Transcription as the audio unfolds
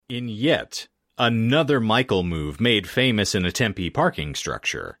In yet another Michael move made famous in a Tempe parking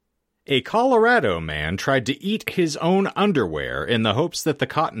structure, a Colorado man tried to eat his own underwear in the hopes that the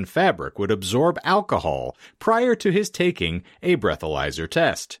cotton fabric would absorb alcohol prior to his taking a breathalyzer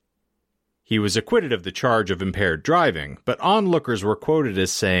test. He was acquitted of the charge of impaired driving, but onlookers were quoted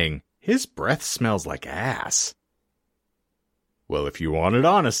as saying, "His breath smells like ass." Well, if you wanted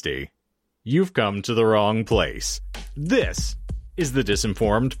honesty, you've come to the wrong place. This is the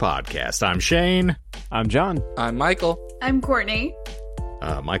Disinformed Podcast. I'm Shane. I'm John. I'm Michael. I'm Courtney.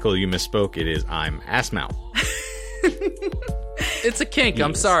 Michael, you misspoke. It is I'm Assmouth. It's a kink. Yes.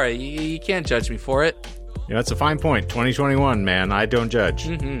 I'm sorry. You can't judge me for it. Yeah, that's a fine point. 2021, man. I don't judge.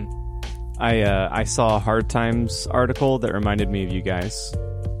 Mm-hmm. I saw a Hard Times article that reminded me of you guys.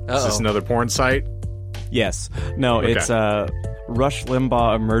 Uh-oh. Is this another porn site? Yes. No, Okay. It's Rush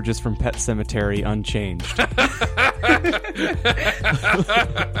Limbaugh emerges from Pet Cemetery unchanged.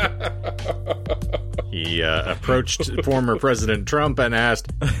 He approached former President Trump and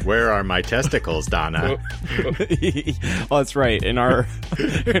asked, "Where are my testicles, Donna?" Oh, that's right. In our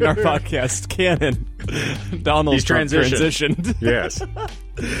podcast canon, Donald He's Trump transitioned. Yes.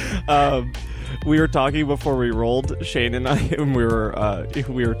 We were talking before we rolled, Shane and I, and we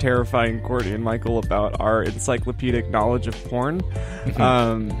were terrifying Courtney and Michael about our encyclopedic knowledge of porn.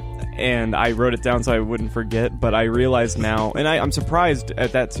 And I wrote it down so I wouldn't forget, but I realize now, and I'm surprised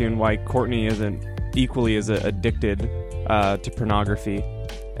at that tune why Courtney isn't equally as addicted to pornography.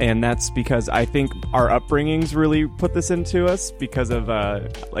 And that's because I think our upbringings really put this into us because of,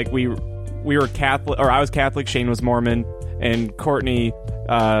 we were Catholic, or I was Catholic, Shane was Mormon, and Courtney,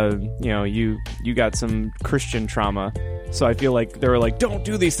 you got some Christian trauma. So I feel like they were like, don't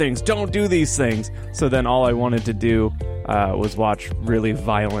do these things. So then all I wanted to do was watch really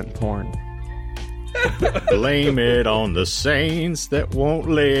violent porn. Blame it on the saints that won't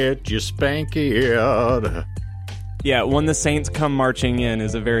let you spank it. Yeah, When the Saints Come Marching In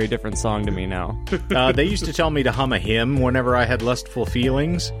is a very different song to me now. They used to tell me to hum a hymn whenever I had lustful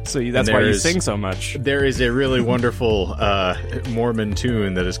feelings. So that's why you sing so much. There is a really wonderful Mormon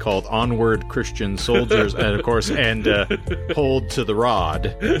tune that is called "Onward, Christian Soldiers," and of course, "Hold to the Rod."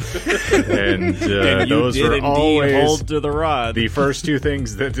 And those were always hold to the rod. The first two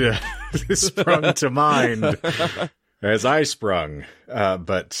things that sprung to mind as I sprung.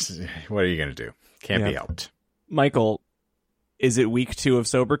 But what are you going to do? Can't be helped. Michael, is it week 2 of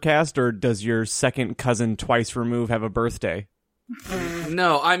Sobercast, or does your second cousin twice removed have a birthday?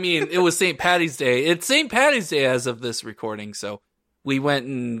 No, I mean, it was St. Patty's Day. It's St. Patty's Day as of this recording, so we went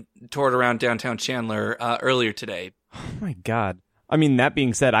and toured around downtown Chandler earlier today. Oh my God. I mean, that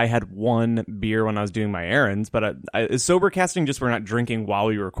being said, I had one beer when I was doing my errands, but is Sobercasting just we're not drinking while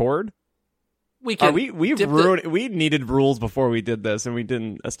we record? We can. We needed rules before we did this, and we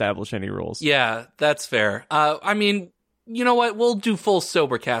didn't establish any rules. Yeah, that's fair. I mean, you know what? We'll do full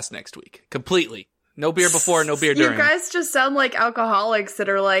Sobercast next week. Completely. No beer before, no beer during. You guys just sound like alcoholics that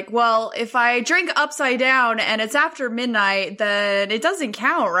are like, well, if I drink upside down and it's after midnight, then it doesn't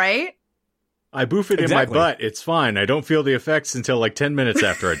count, right? I boof it in my butt. It's fine. I don't feel the effects until like 10 minutes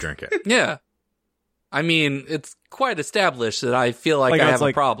after I drink it. Yeah. I mean, it's quite established that I feel like I have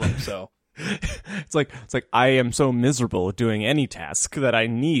a problem, so... It's like I am so miserable doing any task that I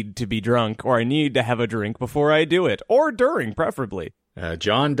need to be drunk, or I need to have a drink before I do it, or during, preferably.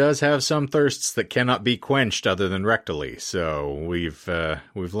 John does have some thirsts that cannot be quenched other than rectally, so we've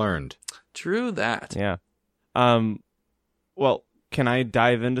learned. True that. Yeah. Well, can I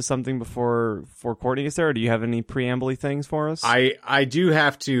dive into something before Courtney is there, or do you have any preamble-y things for us? I do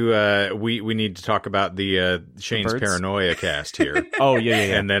have to, we need to talk about the Shane's Paranoia cast here. Oh, yeah.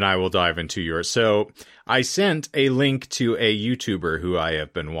 And then I will dive into yours. So I sent a link to a YouTuber who I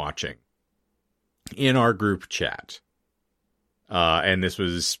have been watching in our group chat. And this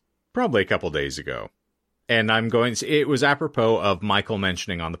was probably a couple days ago. And it was apropos of Michael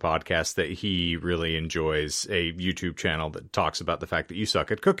mentioning on the podcast that he really enjoys a YouTube channel that talks about the fact that you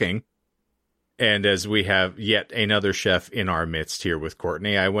suck at cooking. And as we have yet another chef in our midst here with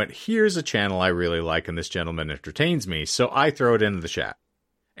Courtney, I went, here's a channel I really like and this gentleman entertains me. So I throw it into the chat.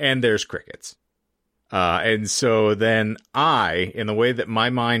 And there's crickets. And so then in the way that my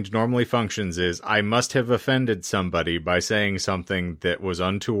mind normally functions is, I must have offended somebody by saying something that was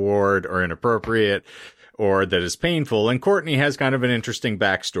untoward or inappropriate, or that is painful. And Courtney has kind of an interesting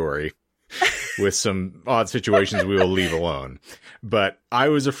backstory with some odd situations we will leave alone. But I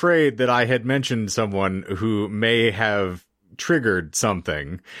was afraid that I had mentioned someone who may have triggered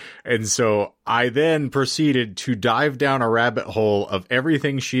something. And so I then proceeded to dive down a rabbit hole of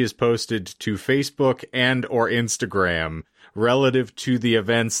everything she has posted to Facebook and or Instagram relative to the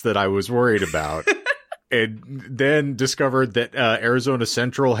events that I was worried about. And then discovered that Arizona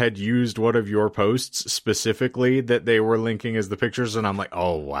Central had used one of your posts specifically that they were linking as the pictures. And I'm like,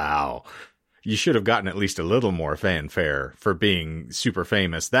 oh, wow. You should have gotten at least a little more fanfare for being super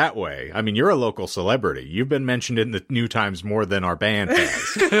famous that way. I mean, you're a local celebrity. You've been mentioned in the New Times more than our band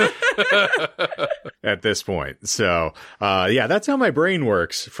has at this point. So, yeah, that's how my brain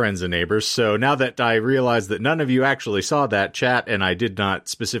works, friends and neighbors. So now that I realize that none of you actually saw that chat and I did not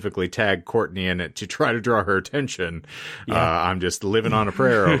specifically tag Courtney in it to try to draw her attention, I'm just living on a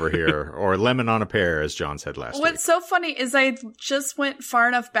prayer over here, or lemon on a pear, as John said last week. What's so funny is I just went far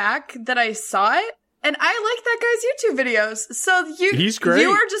enough back that I saw it, and I like that guy's YouTube videos. So he's great.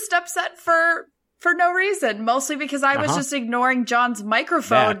 You were just upset for no reason, mostly because I was just ignoring John's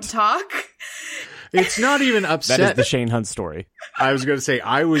microphone talk. It's not even upset. That is the Shane Hunt story. I was going to say,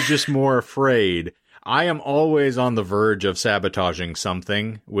 I was just more afraid. I am always on the verge of sabotaging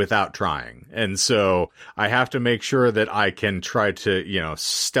something without trying. And so I have to make sure that I can try to,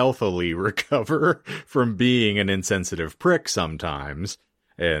 stealthily recover from being an insensitive prick sometimes.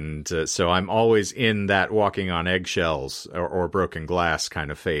 And so I'm always in that walking on eggshells or broken glass kind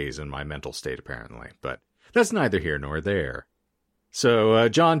of phase in my mental state, apparently. But that's neither here nor there. So,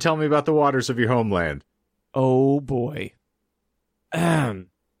 John, tell me about the waters of your homeland. Oh, boy. You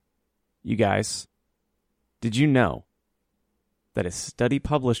guys, did you know that a study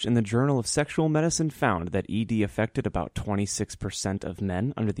published in the Journal of Sexual Medicine found that ED affected about 26% of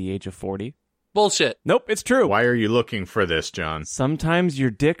men under the age of 40? Bullshit. Nope, it's true. Why are you looking for this, John? Sometimes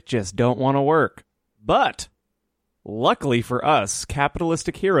your dick just don't want to work. But, luckily for us,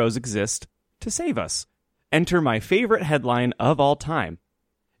 capitalistic heroes exist to save us. Enter my favorite headline of all time.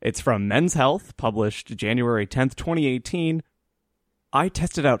 It's from Men's Health, published January 10th, 2018. I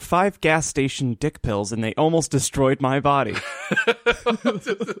tested out 5 gas station dick pills and they almost destroyed my body.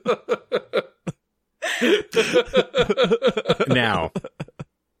 Now,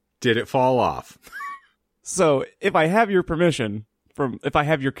 did it fall off? So, if I have your permission, if I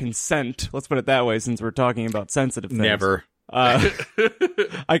have your consent, let's put it that way, since we're talking about sensitive things. Never.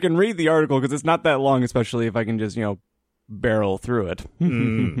 I can read the article because it's not that long, especially if I can just, barrel through it.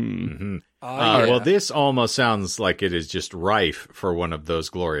 Mm-hmm. Well, this almost sounds like it is just rife for one of those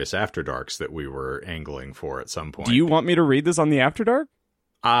glorious After Darks that we were angling for at some point. Do you want me to read this on the After Dark?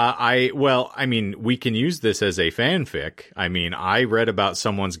 We can use this as a fanfic. I mean, I read about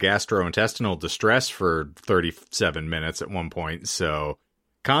someone's gastrointestinal distress for 37 minutes at one point, so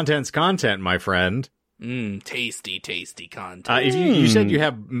content's content, my friend. Tasty content. You said you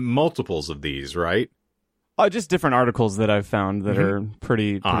have multiples of these, right? Just different articles that I've found that are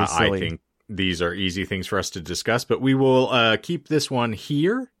pretty silly. I think these are easy things for us to discuss, but we will keep this one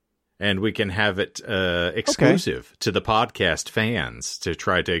here. And we can have it exclusive to the podcast fans to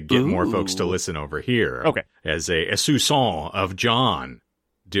try to get more folks to listen over here. Okay. As a soupçon of John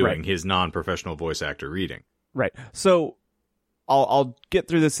doing his non-professional voice actor reading. Right. So I'll get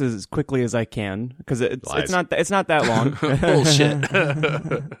through this as quickly as I can because it's not that long. Bullshit.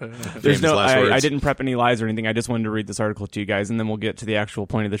 There's I didn't prep any lies or anything. I just wanted to read this article to you guys, and then we'll get to the actual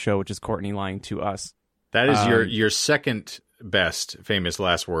point of the show, which is Courtney lying to us. That is your second best famous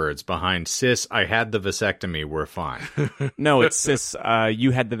last words behind "sis, I had the vasectomy, we're fine." No, it's "sis,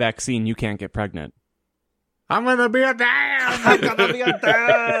 you had the vaccine, you can't get pregnant." I'm gonna be a dad. I'm gonna be a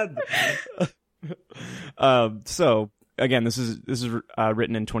dad. So again, this is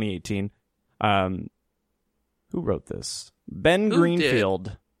written in 2018. Who wrote this? Ben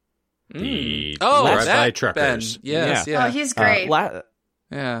Greenfield. The that truckers. Ben. Yes, yeah. Oh, he's great.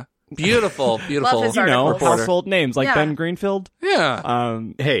 Yeah. Beautiful. Love his articles. Household names like Ben Greenfield. Yeah.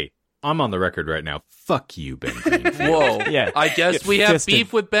 Hey, I'm on the record right now. Fuck you, Ben Greenfield. Whoa. Yeah. I guess we have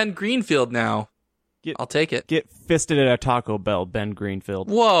beef with Ben Greenfield now. I'll take it. Get fisted at a Taco Bell, Ben Greenfield.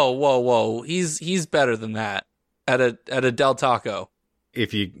 Whoa. He's better than that at a Del Taco.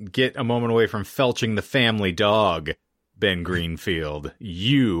 If you get a moment away from felching the family dog, Ben Greenfield,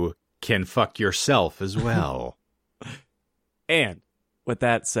 you can fuck yourself as well. And with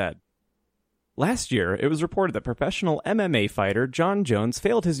that said, last year, it was reported that professional MMA fighter John Jones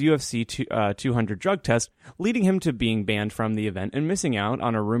failed his UFC 200 drug test, leading him to being banned from the event and missing out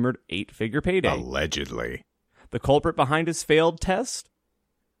on a rumored 8-figure payday. Allegedly. The culprit behind his failed test?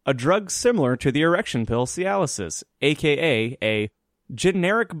 A drug similar to the erection pill Cialis, a.k.a. a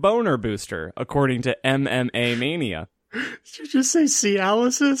generic boner booster, according to MMA Mania. Did you just say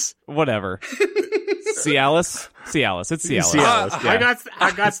Cialis? Whatever. Cialis? Cialis. It's Cialis. Cialis. Yeah.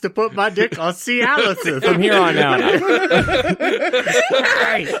 I got to put my dick on Cialis. From here on out.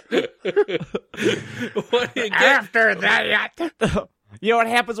 What do you get? After that, You know what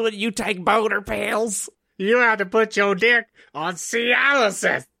happens when you take boner pills? you have to put your dick on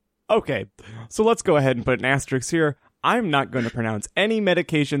Cialis. Okay, so let's go ahead and put an asterisk here. I'm not going to pronounce any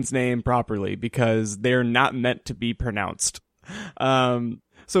medication's name properly because they're not meant to be pronounced.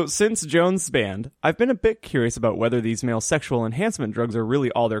 So since Jones' banned, I've been a bit curious about whether these male sexual enhancement drugs are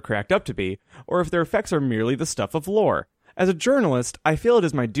really all they're cracked up to be, or if their effects are merely the stuff of lore. As a journalist, I feel it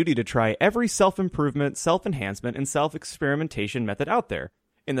is my duty to try every self-improvement, self-enhancement, and self-experimentation method out there.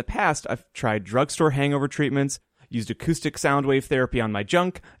 In the past, I've tried drugstore hangover treatments, used acoustic sound wave therapy on my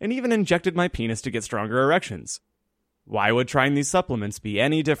junk, and even injected my penis to get stronger erections. Why would trying these supplements be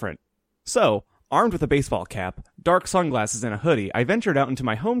any different? So, armed with a baseball cap, dark sunglasses, and a hoodie, I ventured out into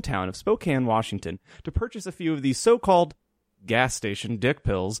my hometown of Spokane, Washington, to purchase a few of these so-called gas station dick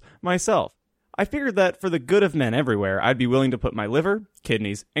pills myself. I figured that for the good of men everywhere, I'd be willing to put my liver,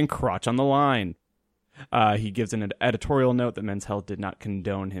 kidneys, and crotch on the line. He gives an editorial note that Men's Health did not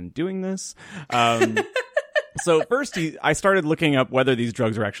condone him doing this. So first, I started looking up whether these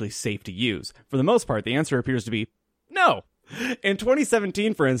drugs are actually safe to use. For the most part, the answer appears to be no. In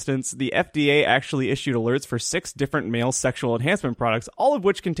 2017, for instance, the FDA actually issued alerts for 6 different male sexual enhancement products, all of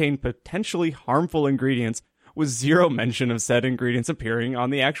which contain potentially harmful ingredients, with zero mention of said ingredients appearing on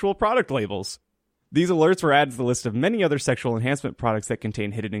the actual product labels. These alerts were added to the list of many other sexual enhancement products that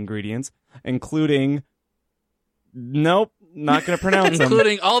contain hidden ingredients, including... Nope, not going to pronounce them.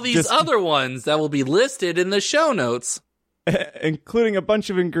 Including all these other ones that will be listed in the show notes. Including a bunch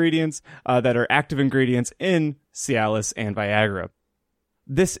of ingredients that are active ingredients in Cialis and Viagra.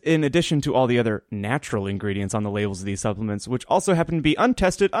 This in addition to all the other natural ingredients on the labels of these supplements, which also happen to be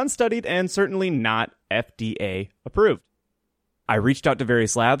untested, unstudied, and certainly not FDA approved. I reached out to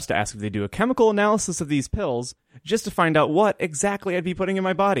various labs to ask if they do a chemical analysis of these pills, just to find out what exactly I'd be putting in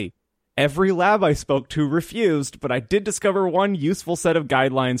my body. Every lab I spoke to refused, but I did discover one useful set of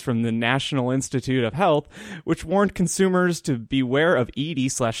guidelines from the National Institute of Health, which warned consumers to beware of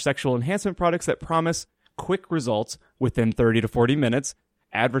ED/sexual enhancement products that promise quick results within 30 to 40 minutes,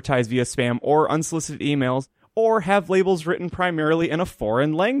 advertise via spam or unsolicited emails, or have labels written primarily in a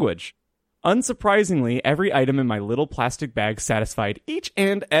foreign language. Unsurprisingly, every item in my little plastic bag satisfied each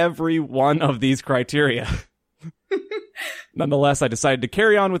and every one of these criteria. Nonetheless, I decided to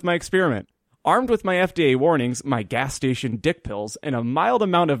carry on with my experiment. Armed with my FDA warnings, my gas station dick pills, and a mild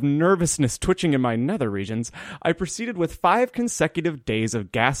amount of nervousness twitching in my nether regions, I proceeded with 5 consecutive days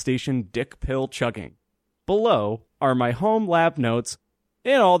of gas station dick pill chugging. Below are my home lab notes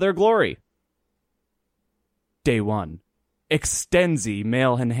in all their glory. Day 1. Extenzi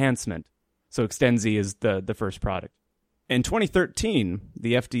Male Enhancement. So Extenzi is the first product. In 2013,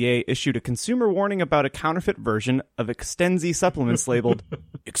 the FDA issued a consumer warning about a counterfeit version of Extenzi supplements labeled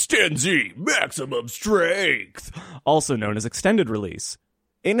Extenzi Maximum Strength, also known as extended release.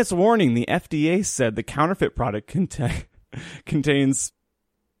 In its warning, the FDA said the counterfeit product contains,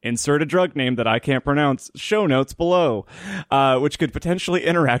 insert a drug name that I can't pronounce, show notes below, which could potentially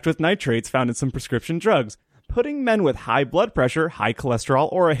interact with nitrates found in some prescription drugs, putting men with high blood pressure, high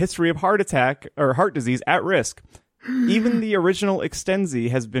cholesterol, or a history of heart attack or heart disease at risk. Even the original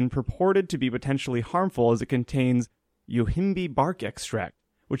Extenzi has been purported to be potentially harmful as it contains yohimbe bark extract,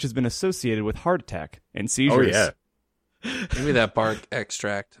 which has been associated with heart attack and seizures. Oh, yeah. Give me that bark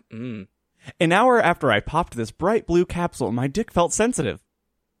extract. Mm. An hour after I popped this bright blue capsule, my dick felt sensitive.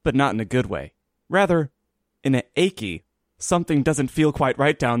 But not in a good way. Rather, in an achy, something doesn't feel quite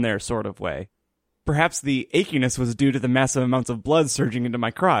right down there sort of way. Perhaps the achiness was due to the massive amounts of blood surging into my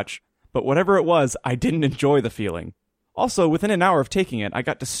crotch. But whatever it was, I didn't enjoy the feeling. Also, within an hour of taking it, I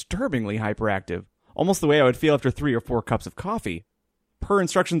got disturbingly hyperactive, almost the way I would feel after 3 or 4 cups of coffee. Per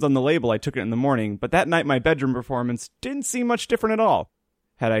instructions on the label, I took it in the morning, but that night my bedroom performance didn't seem much different at all.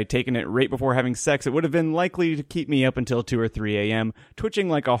 Had I taken it right before having sex, it would have been likely to keep me up until 2 or 3 a.m., twitching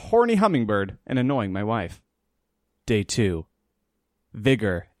like a horny hummingbird and annoying my wife. Day 2.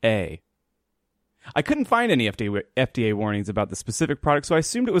 Vigor A. I couldn't find any FDA warnings about the specific product, so I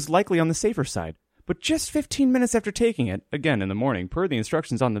assumed it was likely on the safer side. But just 15 minutes after taking it, again in the morning, per the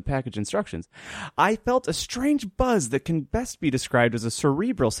instructions on the package instructions, I felt a strange buzz that can best be described as a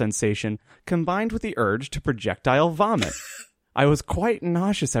cerebral sensation combined with the urge to projectile vomit. I was quite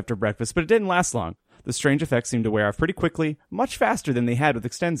nauseous after breakfast, but it didn't last long. The strange effects seemed to wear off pretty quickly, much faster than they had with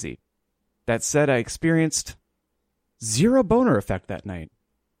Extenzi. That said, I experienced zero boner effect that night.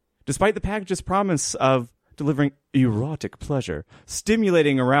 Despite the package's promise of delivering erotic pleasure,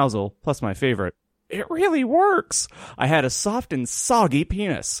 stimulating arousal, plus my favorite, It really works. I had a soft and soggy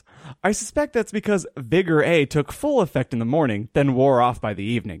penis. I suspect that's because Vigor A took full effect in the morning, then wore off by the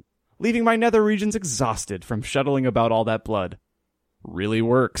evening, leaving my nether regions exhausted from shuttling about all that blood. Really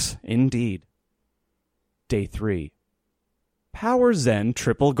works, indeed. Day 3. Power Zen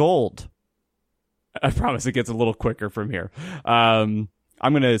Triple Gold. I promise it gets a little quicker from here. I'm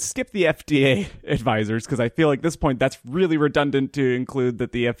going to skip the FDA advisors because I feel like at this point that's really redundant to include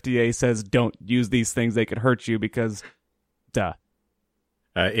that the FDA says don't use these things, they could hurt you because, duh.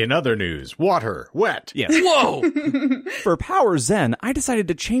 In other news, water, wet. Yes. Whoa! For Power Zen, I decided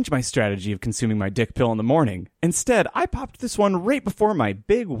to change my strategy of consuming my dick pill in the morning. Instead, I popped this one right before my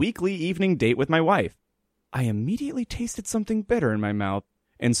big weekly evening date with my wife. I immediately tasted something bitter in my mouth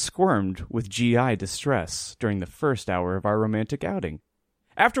and squirmed with GI distress during the first hour of our romantic outing.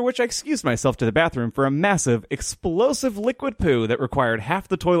 After which I excused myself to the bathroom for a massive, explosive liquid poo that required half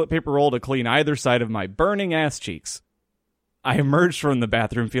the toilet paper roll to clean either side of my burning ass cheeks. I emerged from the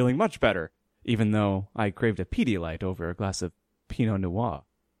bathroom feeling much better, even though I craved a Pedialyte over a glass of Pinot Noir.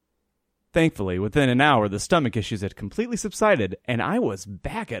 Thankfully, within an hour, the stomach issues had completely subsided, and I was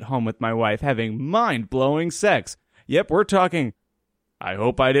back at home with my wife having mind-blowing sex. Yep, we're talking, I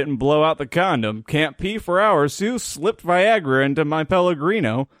hope I didn't blow out the condom, can't pee for hours, Sue slipped Viagra into my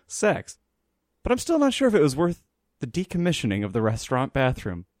Pellegrino, sex. But I'm still not sure if it was worth the decommissioning of the restaurant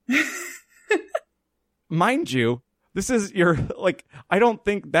bathroom. Mind you, this is I don't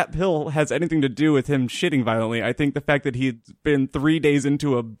think that pill has anything to do with him shitting violently. I think the fact that he'd been 3 days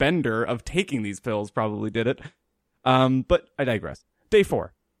into a bender of taking these pills probably did it. But I digress. Day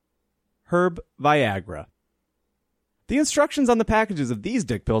 4. Herb Viagra. The instructions on the packages of these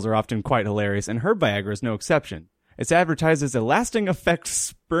dick pills are often quite hilarious, and Herb Viagra is no exception. It's advertised as a lasting effect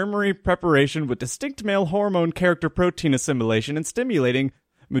spermary preparation with distinct male hormone character protein assimilation and stimulating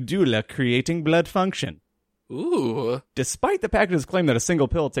medulla creating blood function. Ooh. Despite the package's claim that a single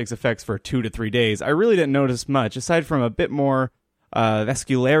pill takes effects for 2 to 3 days, I really didn't notice much, aside from a bit more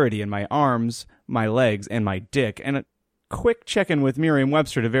vascularity in my arms, my legs, and my dick, and a quick check-in with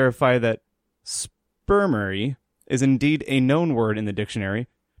Merriam-Webster to verify that spermary is indeed a known word in the dictionary.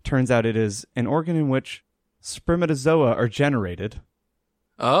 Turns out it is an organ in which spermatozoa are generated.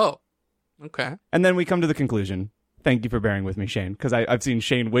 Oh, okay. And then we come to the conclusion. Thank you for bearing with me, Shane, because I've seen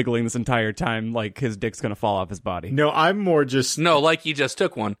Shane wiggling this entire time like his dick's going to fall off his body. No, I'm more just... No, like you just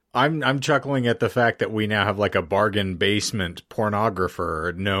took one. I'm chuckling at the fact that we now have like a bargain basement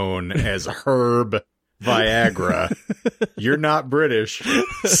pornographer known as Herb Viagra. You're not British,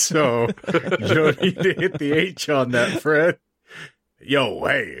 so you don't need to hit the H on that, Fred. Yo,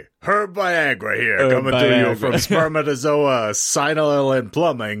 hey, Herb Viagra here, coming to you from Spermatozoa, Sinal and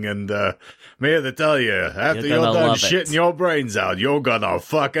Plumbing, and I'm here to tell you, after you're done shitting your brains out, you're gonna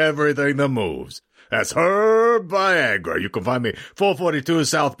fuck everything that moves. That's Herb Viagra. You can find me 442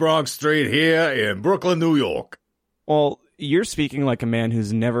 South Bronx Street here in Brooklyn, New York. Well, you're speaking like a man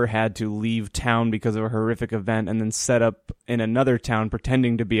who's never had to leave town because of a horrific event and then set up in another town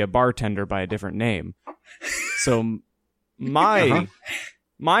pretending to be a bartender by a different name. So my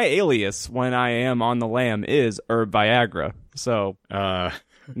alias when I am on the lam is Herb Viagra. So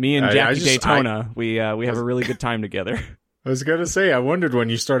me and Jackie Daytona, we have a really good time together. I was going to say, I wondered when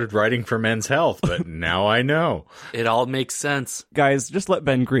you started writing for Men's Health, but now I know. It all makes sense. Guys, just let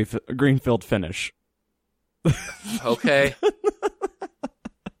Ben Greenfield finish. Okay.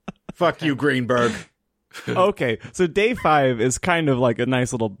 Fuck you, Greenberg. Okay, so day 5 is kind of like a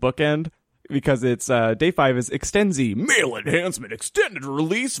nice little bookend because it's day 5 is Extenzi Male Enhancement Extended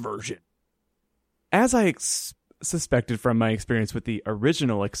Release version. As I suspected from my experience with the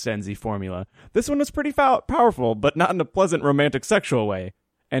original Extenzi formula, this one was pretty powerful, but not in a pleasant romantic sexual way.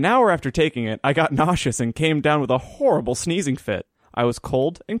 An hour after taking it, I got nauseous and came down with a horrible sneezing fit. I was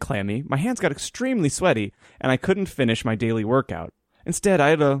cold and clammy, my hands got extremely sweaty, and I couldn't finish my daily workout. Instead, I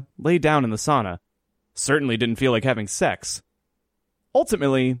had to lay down in the sauna. Certainly didn't feel like having sex.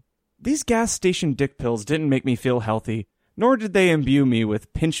 Ultimately, these gas station dick pills didn't make me feel healthy, nor did they imbue me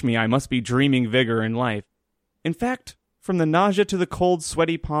with pinch me I must be dreaming vigor in life. In fact, from the nausea to the cold,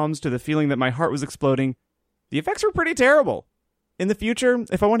 sweaty palms to the feeling that my heart was exploding, the effects were pretty terrible. In the future,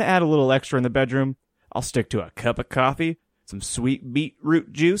 if I want to add a little extra in the bedroom, I'll stick to a cup of coffee, some sweet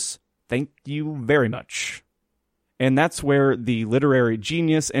beetroot juice. Thank you very much. And that's where the literary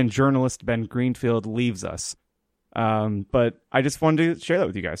genius and journalist Ben Greenfield leaves us. But I just wanted to share that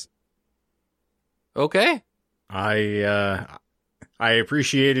with you guys. Okay. I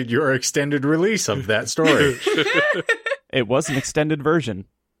appreciated your extended release of that story. It was an extended version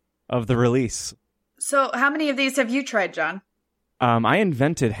of the release. So how many of these have you tried, John? I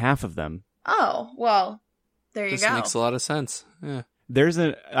invented half of them. Oh, well, there you This go. makes a lot of sense. Yeah.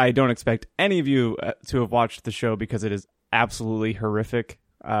 I don't expect any of you to have watched the show because it is absolutely horrific.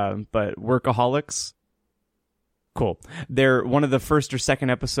 But Workaholics, cool. One of the first or second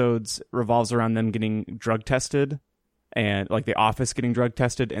episodes revolves around them getting drug tested, and like the office getting drug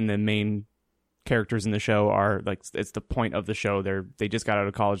tested, and the main characters in the show are like, it's the point of the show. They just got out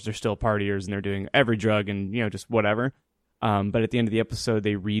of college, they're still partiers, and they're doing every drug and just whatever. But at the end of the episode,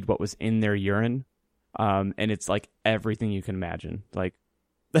 they read what was in their urine. And it's like everything you can imagine. Like,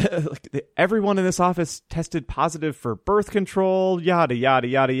 everyone in this office tested positive for birth control, yada, yada,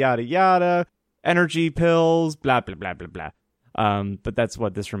 yada, yada, yada, energy pills, blah, blah, blah, blah, blah. But that's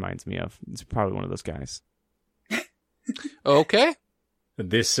what this reminds me of. It's probably one of those guys. Okay.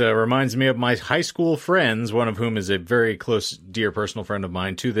 This reminds me of my high school friends, one of whom is a very close, dear personal friend of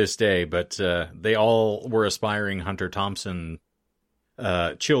mine to this day, but they all were aspiring Hunter Thompson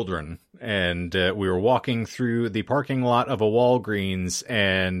children, and we were walking through the parking lot of a Walgreens,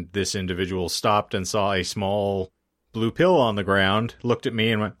 and this individual stopped and saw a small blue pill on the ground, looked at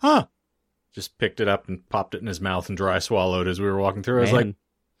me and went, huh, just picked it up and popped it in his mouth and dry swallowed as we were walking through. I was like,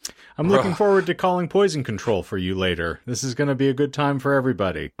 I'm looking forward to calling poison control for you later. This is going to be a good time for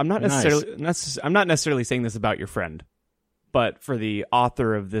everybody. I'm not necessarily saying this about your friend, but for the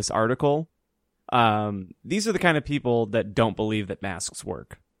author of this article, these are the kind of people that don't believe that masks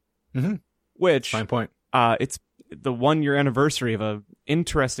work. Mm-hmm. Which, fine point. It's the 1-year anniversary of a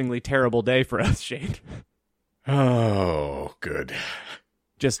interestingly terrible day for us, Shane. Oh, good.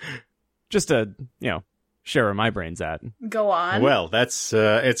 Just to, share where my brain's at. Go on. Well, that's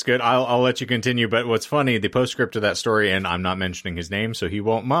it's good. I'll let you continue. But what's funny, the postscript to that story, and I'm not mentioning his name, so he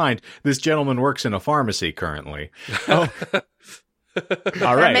won't mind. This gentleman works in a pharmacy currently. Oh.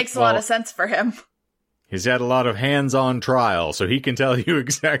 All right. That makes a lot of sense for him. He's had a lot of hands-on trial, so he can tell you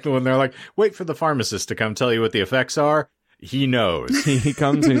exactly when they're like, wait for the pharmacist to come tell you what the effects are. He knows. He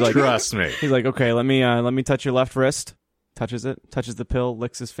comes and he's like, trust me. He's like, okay, let me touch your left wrist. Touches it, touches the pill,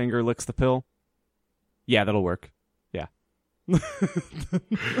 licks his finger, licks the pill. Yeah, that'll work. Yeah.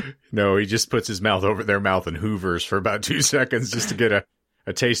 No, he just puts his mouth over their mouth and hoovers for about 2 seconds just to get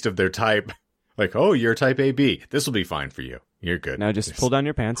a taste of their type. Like, oh, you're type AB. This will be fine for you. You're good. Now just pull down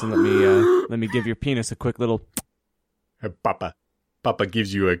your pants and let me give your penis a quick little. Papa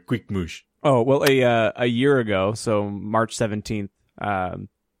gives you a quick moosh. Oh well, a year ago, so March 17th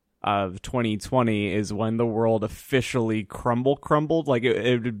of 2020 is when the world officially crumbled. Like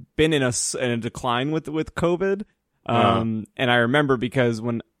it had been in a decline with COVID. And I remember because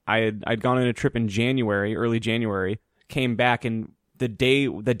when I'd gone on a trip in early January, came back, and the day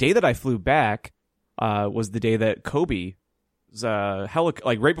that I flew back was the day that Kobe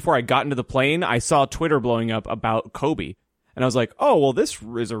like right before I got into the plane, I saw Twitter blowing up about Kobe, and I was like, oh well, this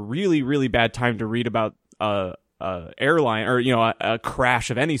is a really, really bad time to read about airline or a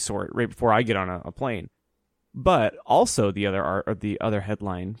crash of any sort right before I get on a plane. But also the other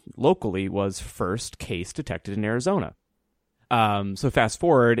headline locally was first case detected in Arizona. So fast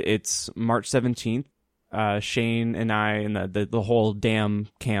forward, it's March 17th. Shane and I and the whole damn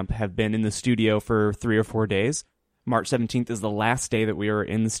camp have been in the studio for 3 or 4 days. March 17th is the last day that we were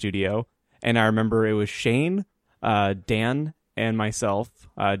in the studio. And I remember it was Shane, Dan, and myself.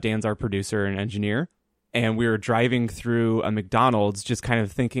 Dan's our producer and engineer. And we were driving through a McDonald's just kind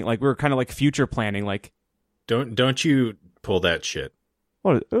of thinking, like, we were kind of like future planning, like... Don't you pull that shit.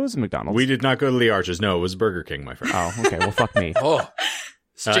 Well, it was a McDonald's. We did not go to the Arches. No, it was Burger King, my friend. Oh, okay. Well, fuck me. Oh.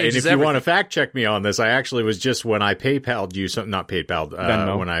 And if you want to fact check me on this, I actually was just when I PayPal'd you, not PayPal'd,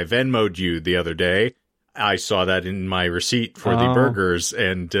 Venmo. When I Venmo'd you the other day, I saw that in my receipt for the burgers,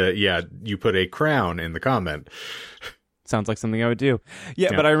 and you put a crown in the comment. Sounds like something I would do.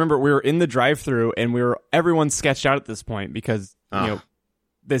 Yeah, but I remember we were in the drive-thru, and everyone sketched out at this point because,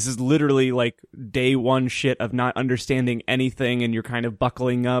 this is literally like day one shit of not understanding anything, and you're kind of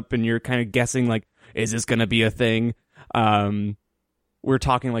buckling up, and you're kind of guessing, like, is this going to be a thing? We're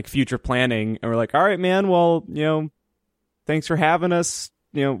talking like future planning, and we're like, all right, man, well, thanks for having us.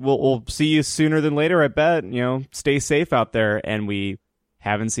 We'll see you sooner than later, I bet. Stay safe out there. And we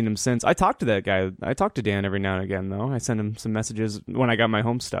haven't seen him since. I talked to that guy. I talk to Dan every now and again, though. I send him some messages when I got my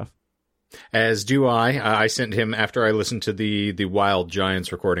home stuff. As do I. I sent him after I listened to the Wild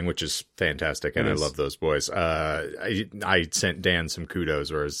Giants recording, which is fantastic, and I love those boys. I sent Dan some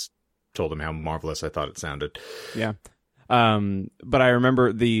kudos, or told him how marvelous I thought it sounded. Yeah. But I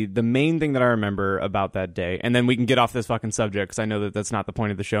remember the main thing that I remember about that day, and then we can get off this fucking subject because I know that that's not the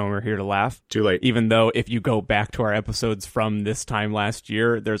point of the show, and we're here to laugh. Too late. Even though if you go back to our episodes from this time last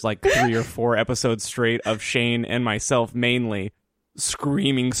year, there's like 3 or 4 episodes straight of Shane and myself mainly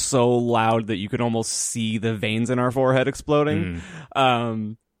screaming so loud that you could almost see the veins in our forehead exploding.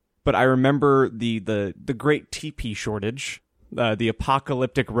 But I remember the great TP shortage, the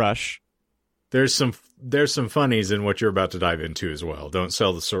apocalyptic rush. There's some funnies in what you're about to dive into as well. Don't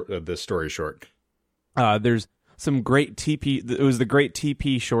sell the story short. There's some great TP. It was the great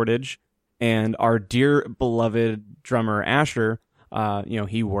TP shortage, and our dear beloved drummer Asher,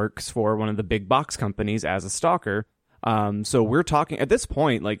 he works for one of the big box companies as a stalker. So we're talking at this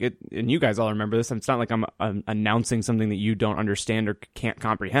point, and you guys all remember this. It's not like I'm announcing something that you don't understand or can't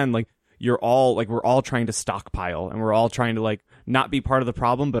comprehend. Like we're all trying to stockpile, and we're all trying to not be part of the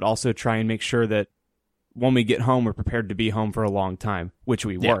problem, but also try and make sure that when we get home, we're prepared to be home for a long time, which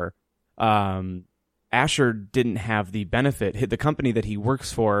we were. Asher didn't have the benefit. The company that he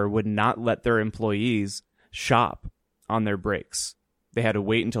works for would not let their employees shop on their breaks. They had to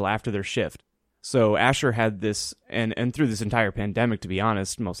wait until after their shift. So Asher had this, and through this entire pandemic, to be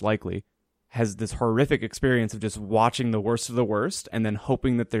honest, most likely, has this horrific experience of just watching the worst of the worst and then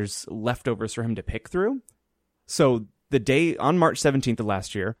hoping that there's leftovers for him to pick through. So the day on March 17th of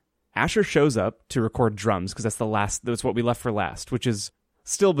last year, Asher shows up to record drums because that's what we left for last, which is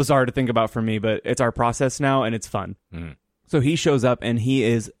still bizarre to think about for me, but it's our process now and it's fun. So he shows up and he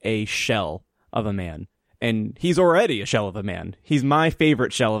is a shell of a man. And he's already a shell of a man. He's my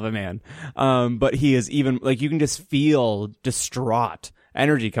favorite shell of a man. But he is even, you can just feel distraught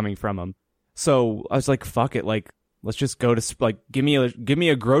energy coming from him. So I was like, fuck it. Let's just go to, give me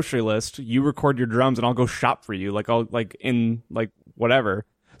a grocery list. You record your drums and I'll go shop for you. Whatever.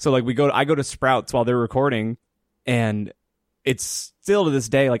 So I go to Sprouts while they're recording, and it's still to this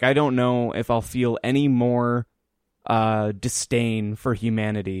day, I don't know if I'll feel any more disdain for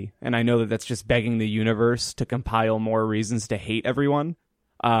humanity, and I know that that's just begging the universe to compile more reasons to hate everyone,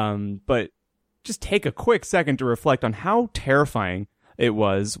 but just take a quick second to reflect on how terrifying it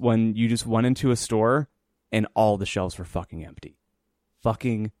was when you just went into a store and all the shelves were fucking empty.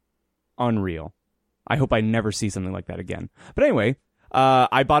 Fucking unreal. I hope I never see something like that again. But anyway,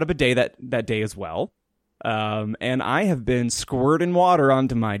 I bought a bidet that day as well, and I have been squirting water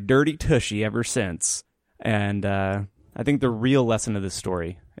onto my dirty tushy ever since. And I think the real lesson of this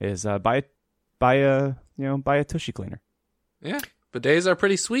story is buy a tushy cleaner. Yeah, bidets are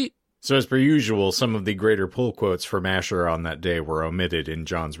pretty sweet. So as per usual, some of the greater pull quotes from Asher on that day were omitted in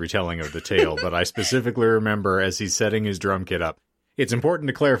John's retelling of the tale, but I specifically remember as he's setting his drum kit up, it's important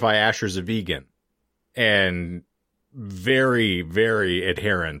to clarify Asher's a vegan and very, very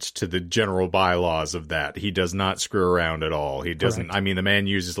adherent to the general bylaws of that. He does not screw around at all. He doesn't. Correct. I mean, the man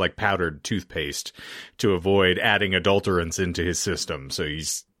uses powdered toothpaste to avoid adding adulterants into his system. So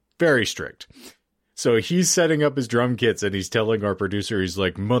he's very strict. So he's setting up his drum kits and he's telling our producer, he's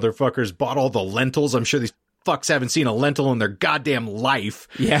like, motherfuckers bought all the lentils. I'm sure these fucks haven't seen a lentil in their goddamn life.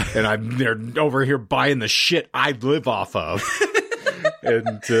 Yeah. And they're over here buying the shit I live off of.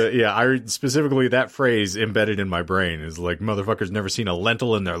 And I specifically that phrase embedded in my brain is motherfuckers never seen a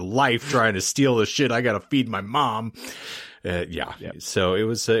lentil in their life trying to steal the shit I gotta feed my mom. So it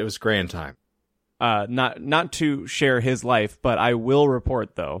was grand time. Not to share his life, but I will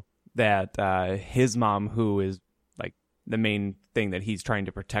report though that his mom, who is the main thing that he's trying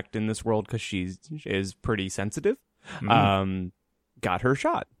to protect in this world because she is pretty sensitive, got her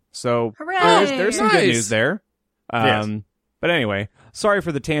shot. So there's some good news there. Yes. But anyway, sorry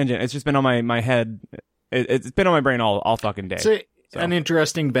for the tangent. It's just been on my head. It's been on my brain all fucking day. So. An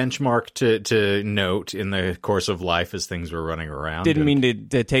interesting benchmark to note in the course of life as things were running around. Didn't mean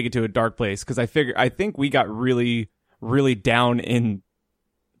to take it to a dark place because I think we got really, really down in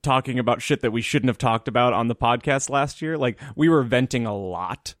talking about shit that we shouldn't have talked about on the podcast last year. We were venting a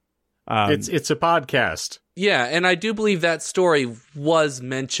lot. It's a podcast. Yeah, and I do believe that story was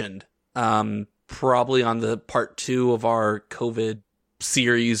mentioned. Probably on the part 2 of our COVID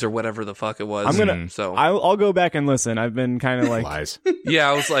series or whatever the fuck it was. I'll go back and listen. I've been kind of lies. Yeah,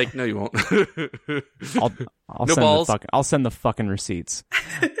 I was like, no, you won't. I'll send the fucking receipts.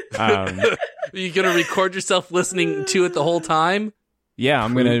 Are you gonna record yourself listening to it the whole time? Yeah,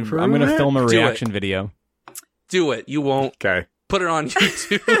 I'm gonna film a reaction video. Do it. You won't. Okay. Put it on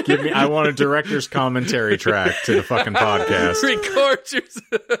YouTube. I want a director's commentary track to the fucking podcast. Record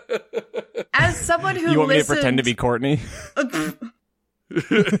yourself. As someone who you want me to pretend to be Courtney?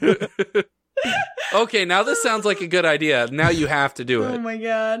 Okay, now this sounds like a good idea. Now you have to do it. Oh my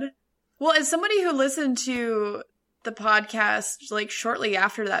god. Well, as somebody who listened to the podcast shortly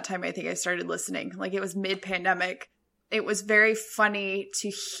after that time, I think I started listening. It was mid-pandemic. It was very funny to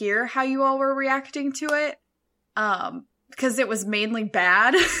hear how you all were reacting to it. Because it was mainly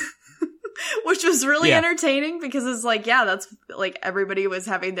bad. which was really Yeah. entertaining because it's like, yeah, that's like everybody was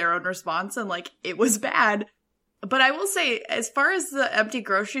having their own response and like it was bad. But I will say, as far as the empty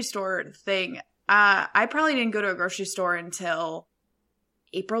grocery store thing, I probably didn't go to a grocery store until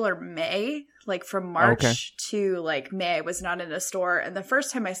April or May. Like from March to like May, I was not in a store. And the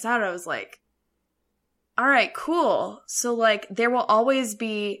first time I saw it, I was like, all right, cool. So like there will always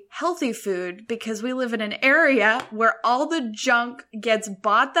be healthy food because we live in an area where all the junk gets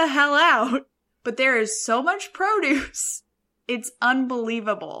bought the hell out. But there is so much produce. It's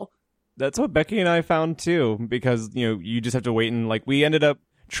unbelievable. That's what Becky and I found too, because, you just have to wait, and like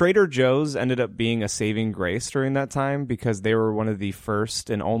Trader Joe's ended up being a saving grace during that time because they were one of the first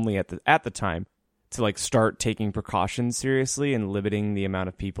and only at the time to like start taking precautions seriously and limiting the amount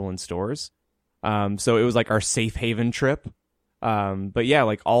of people in stores. So it was like our safe haven trip. But yeah,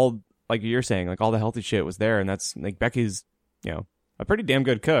 like you're saying, like all the healthy shit was there, and that's like Becky's, a pretty damn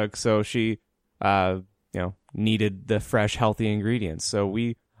good cook, so she needed the fresh, healthy ingredients. So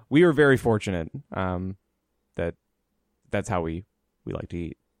we were very fortunate that's how we like to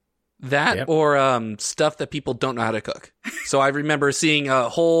eat. That or stuff that people don't know how to cook. So I remember seeing a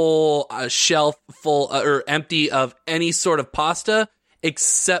whole shelf full or empty of any sort of pasta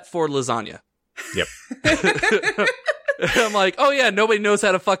except for lasagna. Yep. I'm like, oh yeah, nobody knows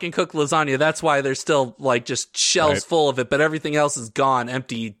how to fucking cook lasagna. That's why there's still like just shelves full of it, but everything else is gone,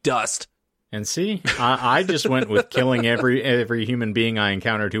 empty, dust. And see, I just went with killing every human being I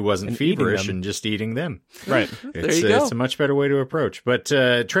encountered who wasn't feverish and just eating them. Right. There you go. It's a much better way to approach. But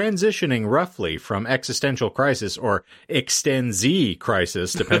transitioning roughly from existential crisis or extensee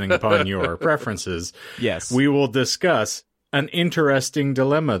crisis, depending upon your preferences, yes, we will discuss an interesting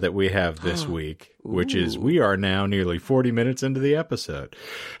dilemma that we have this week, which is we are now nearly 40 minutes into the episode.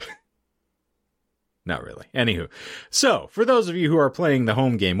 Not really. Anywho, so for those of you who are playing the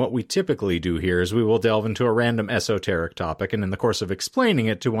home game, what we typically do here is we will delve into a random esoteric topic, and in the course of explaining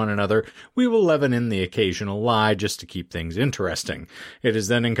it to one another, we will leaven in the occasional lie just to keep things interesting. It is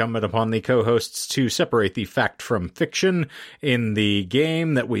then incumbent upon the co-hosts to separate the fact from fiction in the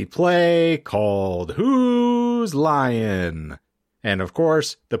game that we play called Who's Lyin'? And of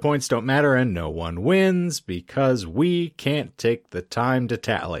course, the points don't matter and no one wins because we can't take the time to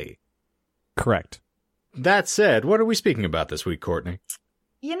tally. correct. That said, what are we speaking about this week, Courtney?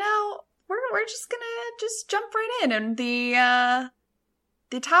 We're just gonna jump right in, and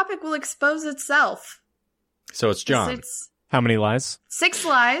the topic will expose itself. So it's John. It's How many lies? 6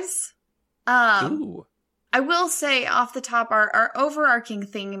 lies. Ooh. I will say off the top, our overarching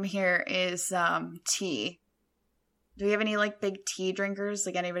theme here is tea. Do we have any like big tea drinkers?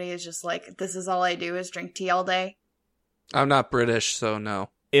 Like anybody is just like, this is all I do is drink tea all day? I'm not British, so no.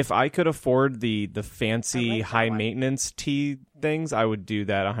 If I could afford the fancy I like that high one. maintenance tea things, I would do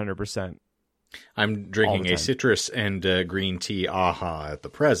that 100%. I'm drinking time. a citrus and green tea aha at the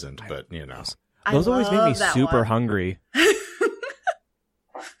present, but you know. Those always make me love that super one. hungry.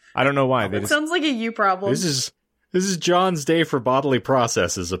 I don't know why. They It just, sounds like a you problem. This is John's day for bodily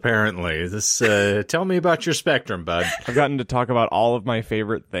processes, apparently. Tell me about your spectrum, bud. I've gotten to talk about all of my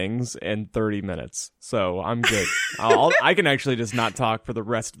favorite things in 30 minutes, so I'm good. I can actually just not talk for the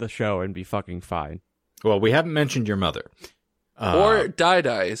rest of the show and be fucking fine. Well, we haven't mentioned your mother. Or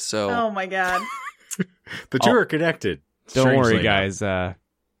die, so. Oh my god. The two are connected. Don't worry, strangely guys.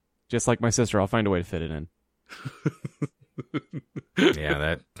 Just like my sister, I'll find a way to fit it in. Yeah,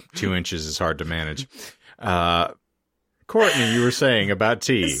 that 2 inches is hard to manage. Courtney, you were saying about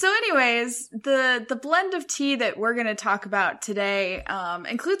tea. So anyways, the blend of tea that we're going to talk about today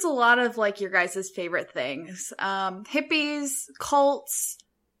includes a lot of like your guys' favorite things. Hippies, cults,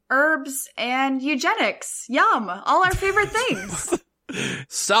 herbs, and eugenics. Yum. All our favorite things.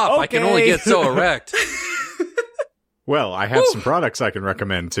 Stop, I can only get so erect. Well, I have some products I can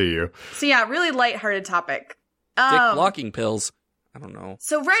recommend to you. So yeah, really lighthearted topic. Dick blocking pills. I don't know.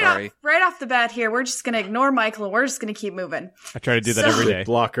 So right off the bat here, we're just going to ignore Michael and we're just going to keep moving. I try to do that So- every day. Dick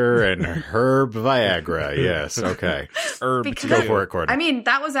blocker and herb Viagra. Yes, okay. Herb Because- Go for it, Courtney. I mean,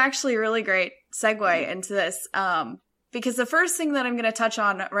 that was actually a really great segue into this. Because the first thing that I'm going to touch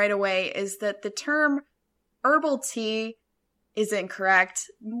on right away is that the term herbal tea is incorrect.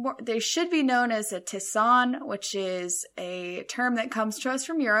 They should be known as a tisane, which is a term that comes to us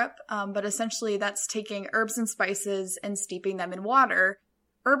from Europe. But essentially that's taking herbs and spices and steeping them in water.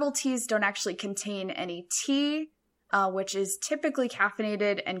 Herbal teas don't actually contain any tea, which is typically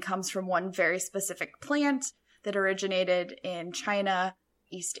caffeinated and comes from one very specific plant that originated in China,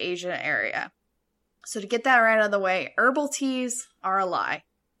 East Asia area. So to get that right out of the way, herbal teas are a lie.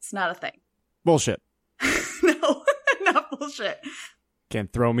 It's not a thing. Bullshit. No, not bullshit.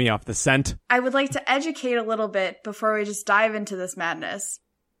 Can't throw me off the scent. I would like to educate a little bit before we just dive into this madness.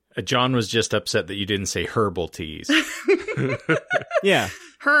 John was just upset that you didn't say herbal teas. Yeah.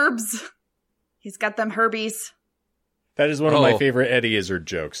 Herbs. He's got them herbies. That is one of my favorite Eddie Izzard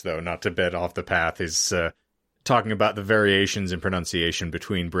jokes, though, not to bet off the path, is talking about the variations in pronunciation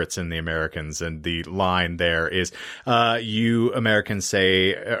between Brits and the Americans. And the line there is, you Americans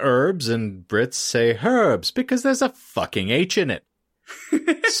say herbs and Brits say herbs because there's a fucking H in it.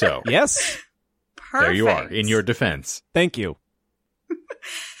 So, Yes. Perfect. there you are, in your defense. Thank you.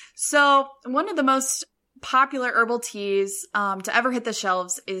 So, one of the most popular herbal teas to ever hit the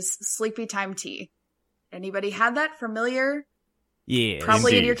shelves is Sleepytime Tea. Anybody had that familiar? Yeah.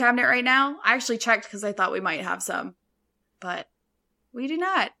 Probably in Indeed. your cabinet right now. I actually checked because I thought we might have some, but we do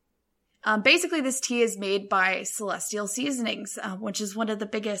not. Basically, this tea is made by Celestial Seasonings, which is one of the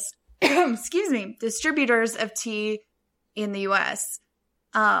biggest, distributors of tea in the U.S.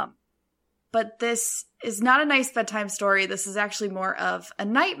 But this is not a nice bedtime story. This is actually more of a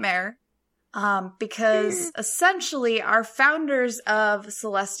nightmare, because essentially our founders of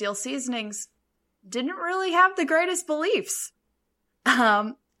Celestial Seasonings didn't really have the greatest beliefs.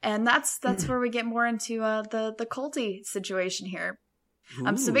 And that's where we get more into the culty situation here.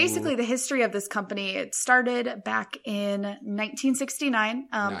 So basically the history of this company, it started back in 1969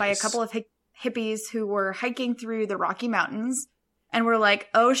 by a couple of hippies who were hiking through the Rocky Mountains and were like,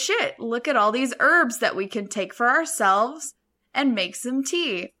 oh shit, look at all these herbs that we can take for ourselves and make some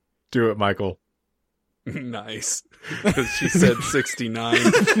tea. Do it, Michael. Nice. She said 69.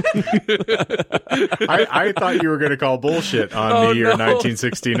 I thought you were going to call bullshit on the year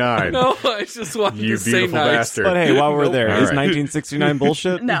 1969. No, I just wanted You to say beautiful nice. bastard. But hey, while we're there, All is right. 1969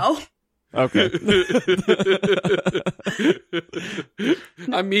 bullshit? No. Okay.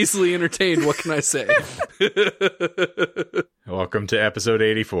 I'm easily entertained. What can I say? Welcome to episode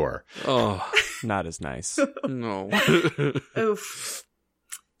 84. Oh, Not as nice. no. Oof.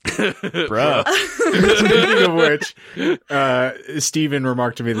 Bruh. Speaking of which, Steven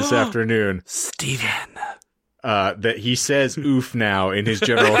remarked to me this afternoon Steven. that he says oof now in his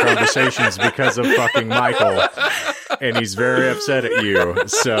general conversations because of fucking Michael. And he's very upset at you.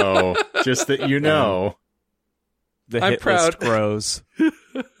 So, just that you know. The I'm hit proud. list grows.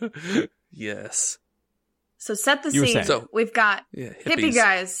 Yes. So set the You were scene. saying. So- We've got Yeah, hippie hippies.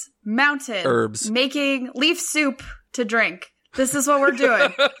 guys, mountain, Herbs. making leaf soup to drink. This is what we're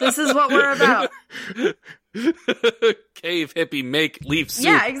doing. This is what we're about. Cave hippie make leaf soup.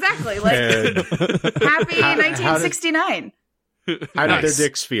 Yeah, exactly. Like And happy How- 1969. how did Nice. their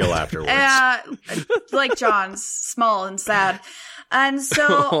dicks feel afterwards? Like John's, small and sad. And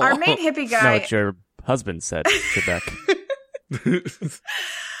so our main hippie Not guy, what your husband said, Trebek.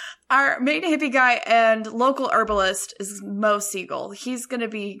 our main hippie guy and local herbalist is Mo Siegel. He's going to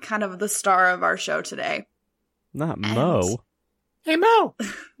be kind of the star of our show today. Not Mo. Hey, Mo!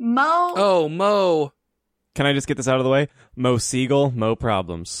 Mo, Oh, Mo. Can I just get this out of the way? Mo Siegel, Mo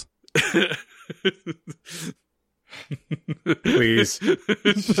problems. Please.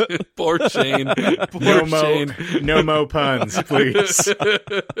 Poor Shane. Poor No Mo, Shane. no Mo puns, please.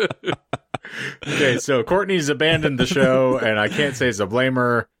 Okay, so Courtney's abandoned the show, and I can't say it's a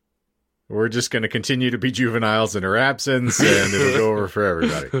blamer. We're just going to continue to be juveniles in her absence, and it'll go over for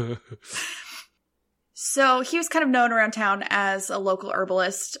everybody. So he was kind of known around town as a local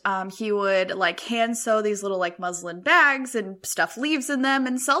herbalist. He would like hand sew these little like muslin bags and stuff leaves in them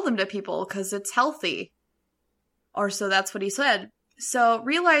and sell them to people because it's healthy. Or so that's what he said. So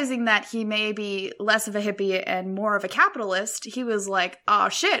realizing that he may be less of a hippie and more of a capitalist, he was like, oh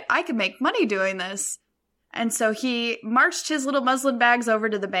shit, I can make money doing this. And so he marched his little muslin bags over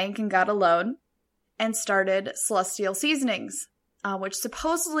to the bank and got a loan and started Celestial Seasonings, which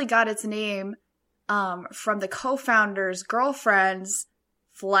supposedly got its name from the co-founder's girlfriend's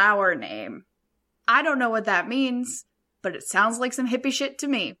flower name. I don't know what that means, but it sounds like some hippie shit to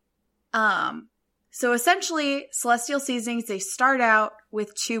me. So essentially, Celestial Seasonings, they start out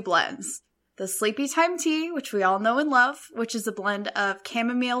with two blends. The Sleepytime Tea, which we all know and love, which is a blend of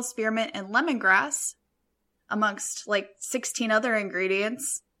chamomile, spearmint, and lemongrass, amongst like 16 other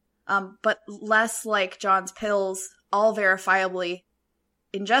ingredients, but less like John's pills, all verifiably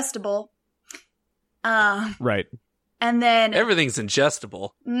ingestible. Right. And then Everything's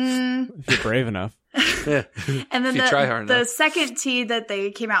ingestible. If you're brave enough. Yeah. and then If you try hard the enough. second tea that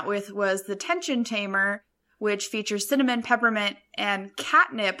they came out with was the Tension Tamer, which features cinnamon, peppermint, and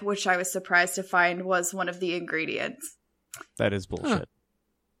catnip, which I was surprised to find was one of the ingredients. That is bullshit.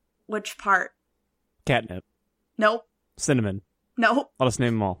 Which part? Catnip. Nope. Cinnamon. Nope. I'll just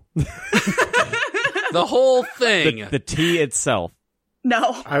name them all. The whole thing. The tea itself.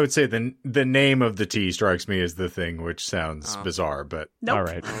 No. I would say the name of the tea strikes me as the thing, which sounds bizarre, but... Nope. All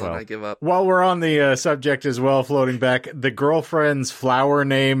right, well, I give up. While we're on the subject as well, floating back, the girlfriend's flower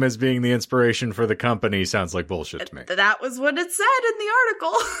name as being the inspiration for the company sounds like bullshit to me. That was what it said in the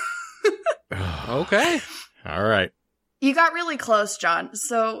article. Okay. All right. You got really close, John.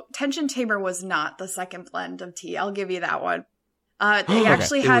 So Tension Tamer was not the second blend of tea. I'll give you that one. They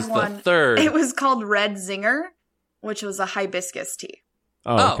actually It had was the one. third. It was called Red Zinger, which was a hibiscus tea.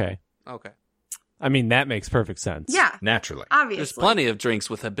 Oh, okay. Okay. I mean, that makes perfect sense. Yeah, Naturally. obviously. There's plenty of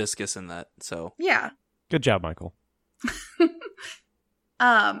drinks with hibiscus in that, so. Yeah. Good job, Michael.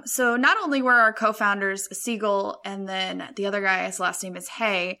 So not only were our co-founders Siegel and then the other guy, his last name is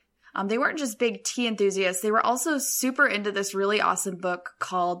Hay, they weren't just big tea enthusiasts. They were also super into this really awesome book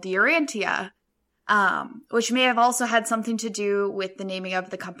called The Urantia, which may have also had something to do with the naming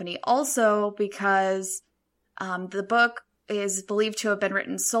of the company also because the book is believed to have been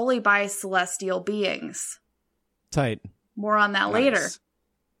written solely by celestial beings. Tight. More on that later.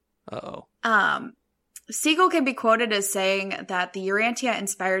 Uh-oh. Siegel can be quoted as saying that the Urantia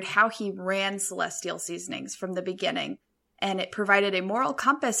inspired how he ran Celestial Seasonings from the beginning, and it provided a moral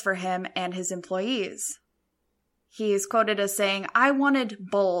compass for him and his employees. He is quoted as saying, "I wanted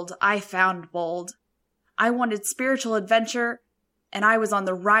bold, I found bold. I wanted spiritual adventure, and I was on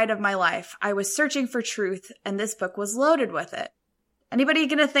the ride of my life. I was searching for truth, and this book was loaded with it." Anybody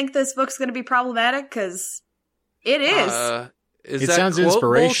gonna think this book's gonna be problematic? Because it is. Is It that sounds quote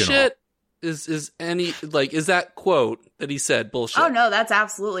inspirational. bullshit? Is any, like, is that quote that he said bullshit? Oh no, that's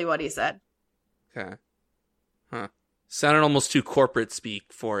absolutely what he said. Okay. Huh. Sounded almost too corporate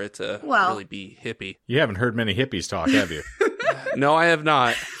speak for it to really be hippie. You haven't heard many hippies talk, have you? No, I have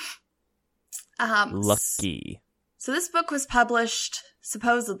not. Lucky. So this book was published,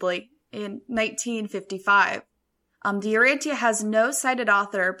 supposedly, in 1955. The Urantia has no cited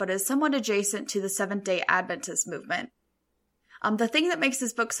author, but is somewhat adjacent to the Seventh-day Adventist movement. The thing that makes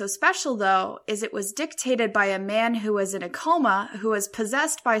this book so special, though, is it was dictated by a man who was in a coma, who was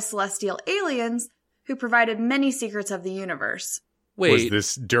possessed by celestial aliens, who provided many secrets of the universe. Wait. Was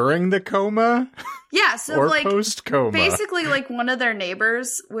this during the coma? Yeah, so or like post-coma? basically like one of their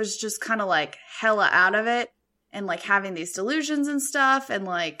neighbors was just kind of like hella out of it and like having these delusions and stuff, and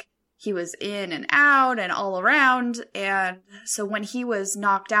like he was in and out and all around, and so when he was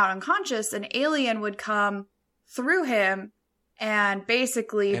knocked out unconscious, an alien would come through him and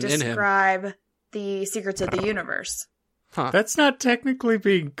basically describe the secrets of the universe. Huh. That's not technically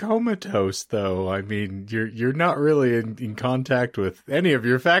being comatose, though. I mean, you're not really in contact with any of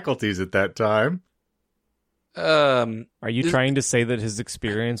your faculties at that time. Are you trying to say that his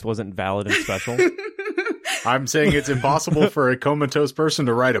experience wasn't valid and special? I'm saying it's impossible for a comatose person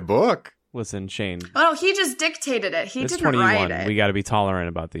to write a book. Listen, Shane. Oh, no, he just dictated it. He It's didn't 21. write it. We got to be tolerant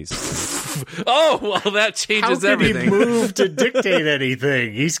about these. Oh, well, that changes How could everything. he move to dictate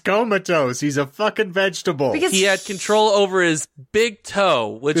anything? He's comatose. He's a fucking vegetable. Because He had control over his big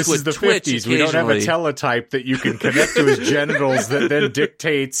toe, which This would is the twitch 50s. We don't have a occasionally. teletype that you can connect to his genitals that then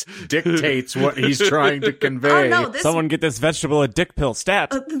dictates what he's trying to convey. Oh, no, this Someone get this vegetable a dick pill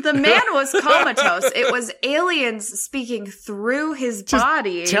stat. the man was comatose. It was aliens speaking through his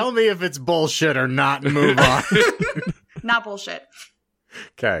body. Tell me if it's bullshit or not and move on. Not bullshit.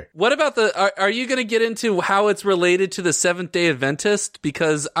 Okay. What about are you going to get into how it's related to the Seventh-day Adventist?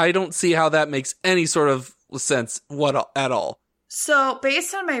 Because I don't see how that makes any sort of sense at all. So,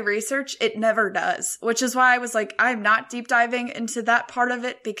 based on my research, it never does, which is why I was like, I'm not deep diving into that part of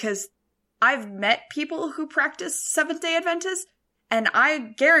it, because I've met people who practice Seventh-day Adventists, and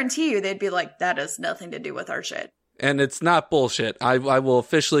I guarantee you they'd be like, that has nothing to do with our shit. And it's not bullshit. I will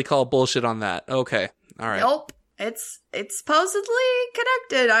officially call bullshit on that. Okay. All right. Nope. It's supposedly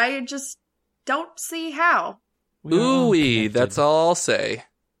connected. I just don't see how. Ooh-wee. That's all I'll say.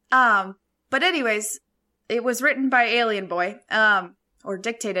 But anyways, it was written by Alien Boy, or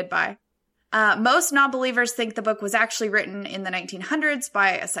dictated by. Most non-believers think the book was actually written in the 1900s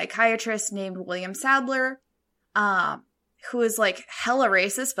by a psychiatrist named William Sadler, who was like hella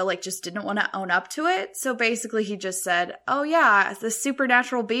racist, but like just didn't want to own up to it. So basically he just said, oh yeah, the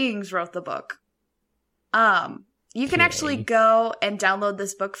supernatural beings wrote the book. You can actually go and download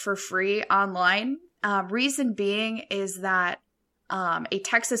this book for free online. Reason being is that a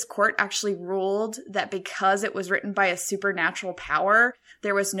Texas court actually ruled that because it was written by a supernatural power,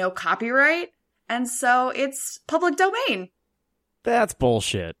 there was no copyright. And so it's public domain. That's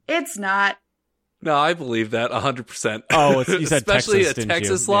bullshit. It's not. No, I believe that 100%. Oh, you said especially Texas, a didn't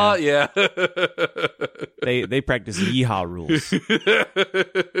Texas you? law. Yeah. They practice yeehaw rules.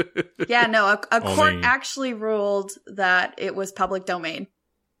 Yeah, no, a court Only- actually ruled that it was public domain.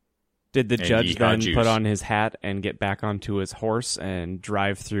 Did the And judge yeehaw then juice. put on his hat and get back onto his horse and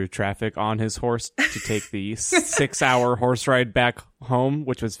drive through traffic on his horse to take the 6-hour horse ride back home,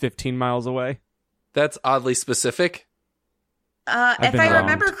 which was 15 miles away? That's oddly specific. If been I wronged.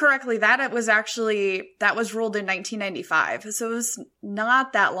 remember correctly, that was ruled in 1995, so it was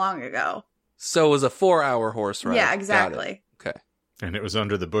not that long ago. So it was a 4-hour horse ride. Yeah, Got it. exactly. Okay. And it was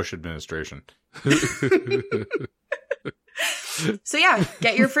under the Bush administration. So yeah,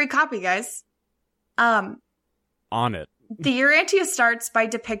 get your free copy, guys. On it. The Urantia starts by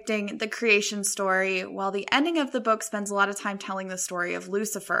depicting the creation story, while the ending of the book spends a lot of time telling the story of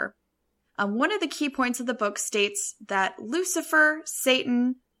Lucifer. One of the key points of the book states that Lucifer,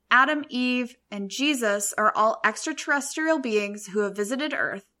 Satan, Adam, Eve, and Jesus are all extraterrestrial beings who have visited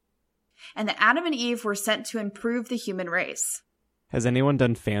Earth, and that Adam and Eve were sent to improve the human race. Has anyone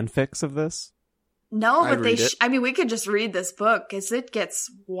done fanfics of this? No, I'd but they read it. I mean, we could just read this book, because it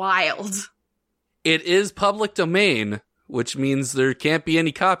gets wild. It is public domain, which means there can't be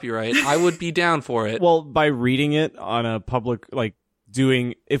any copyright. I would be down for it. Well, by reading it on a public,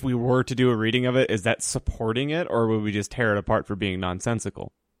 if we were to do a reading of it, is that supporting it, or would we just tear it apart for being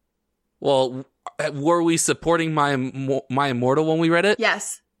nonsensical? Well, were we supporting my Immortal when we read it?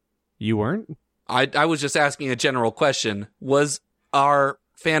 Yes. You weren't? I was just asking a general question. Was our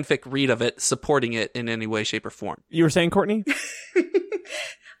fanfic read of it supporting it in any way, shape, or form? You were saying, Courtney?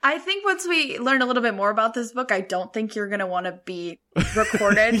 I think once we learn a little bit more about this book, I don't think you're going to want to be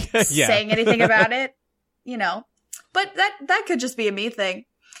recorded Yeah. saying anything about it, but that could just be a me thing.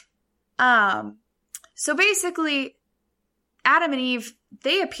 So basically, Adam and Eve,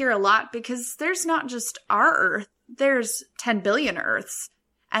 they appear a lot because there's not just our Earth, there's 10 billion Earths.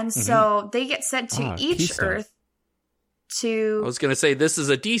 And so they get sent to each Keystone. Earth I to... was going to say, this is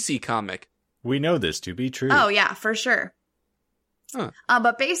a DC comic. We know this to be true. Oh, yeah, for sure. Huh.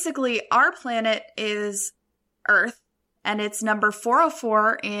 But basically, our planet is Earth, and it's number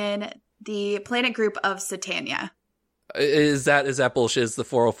 404 in the planet group of Satania. Is that bullshit? Is the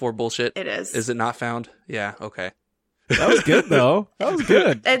 404 bullshit? It is. Is it not found? Yeah, okay. That was good, though. That was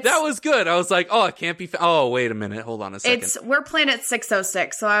good. That was good. I was like, oh, it can't be found. Oh, wait a minute. Hold on a second. We're planet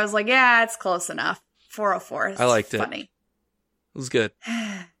 606, so I was like, yeah, it's close enough. 404. It's I liked it. funny. It was good.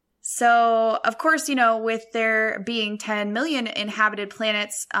 So, of course, with there being 10 million inhabited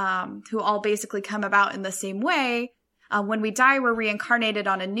planets who all basically come about in the same way, when we die, we're reincarnated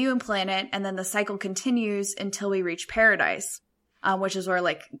on a new planet, and then the cycle continues until we reach paradise, which is where,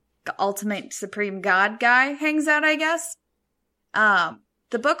 the ultimate supreme god guy hangs out, I guess.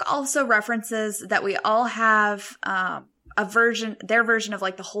 The book also references that we all have their version of,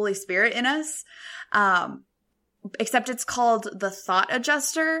 the Holy Spirit in us, except it's called the Thought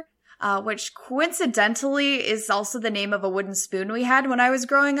Adjuster, which coincidentally is also the name of a wooden spoon we had when I was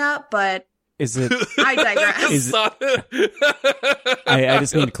growing up, but Is it? I digress. Is I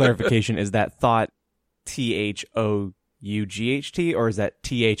just need clarification. Is that thought THOUGHT or is that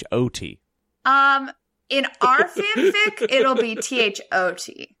THOT? In our fanfic, it'll be THOT.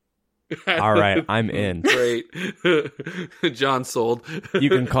 All right, I'm in. Great. John sold. You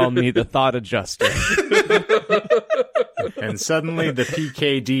can call me the Thought Adjuster. And suddenly the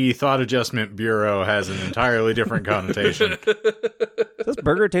PKD Thought Adjustment Bureau has an entirely different connotation. Does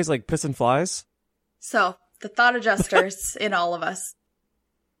burger taste like piss and flies? So, the Thought Adjusters in all of us.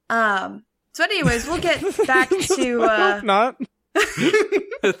 So anyways, we'll get back to, I hope not.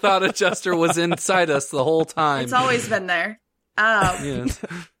 The Thought Adjuster was inside us the whole time. it's always been there. Yes.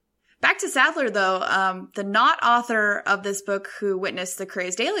 Back to Sadler, though, the not author of this book who witnessed the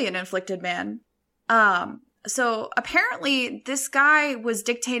crazed alien inflicted man. So apparently this guy was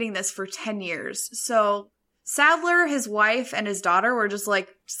dictating this for 10 years. So Sadler, his wife, and his daughter were just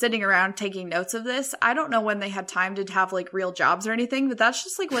sitting around taking notes of this. I don't know when they had time to have real jobs or anything, but that's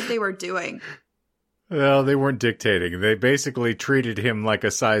just what they were doing. Well, they weren't dictating. They basically treated him like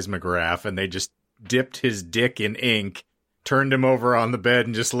a seismograph, and they just dipped his dick in ink, turned him over on the bed,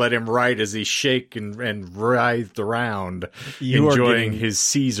 and just let him write as he shake and writhed around, enjoying his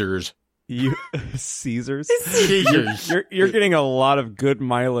Caesars. Caesars? Caesars. You're getting a lot of good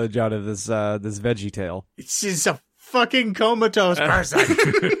mileage out of this Veggie Tale. She's a fucking comatose person.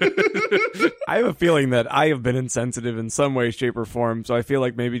 I have a feeling that I have been insensitive in some way, shape, or form, so I feel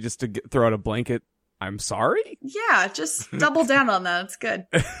like maybe just to throw out a blanket, I'm sorry? Yeah, just double down on that. It's good.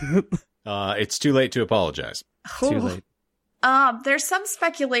 It's too late to apologize. Too late. There's some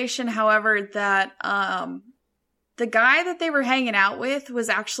speculation, however, that the guy that they were hanging out with was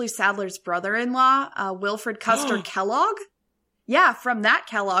actually Sadler's brother-in-law, Wilfred Custer Kellogg. Yeah, from that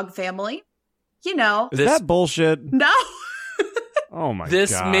Kellogg family. You know. Is that bullshit? No. Oh my god.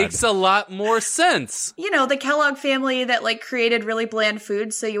 This makes a lot more sense. You know, the Kellogg family that like created really bland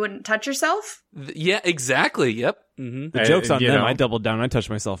food so you wouldn't touch yourself. Yeah, exactly. Yep. Mm-hmm. The joke's on you them. know. I doubled down. I touched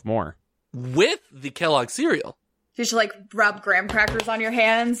myself more. With the Kellogg cereal. You should like rub graham crackers on your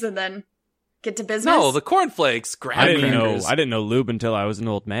hands and then get to business. No, the cornflakes. I didn't crackers. know lube until I was an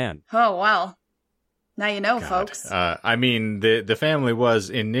old man. Oh, well. Now you know, God. folks. I mean, the family was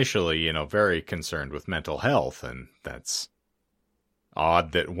initially, very concerned with mental health, and that's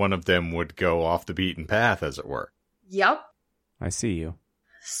odd that one of them would go off the beaten path, as it were. Yep. I see you.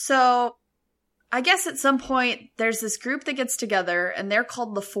 So, I guess at some point, there's this group that gets together, and they're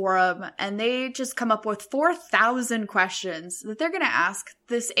called the Forum, and they just come up with 4,000 questions that they're going to ask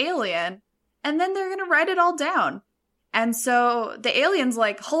this alien, and then they're going to write it all down. And so the alien's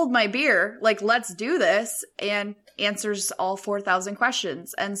like, hold my beer, like, let's do this, and answers all 4,000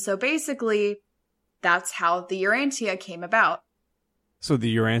 questions. And so basically, that's how the Urantia came about. So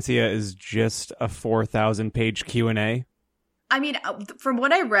the Urantia is just a 4,000-page Q&A? I mean, from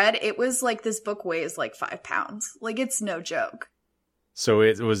what I read, it was like this book weighs like 5 pounds. Like, it's no joke. So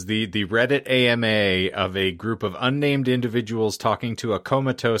it was the Reddit AMA of a group of unnamed individuals talking to a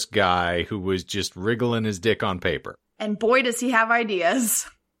comatose guy who was just wriggling his dick on paper. And boy, does he have ideas.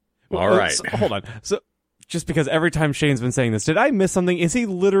 All right. So, hold on. So, just because every time Shane's been saying this, did I miss something? Is he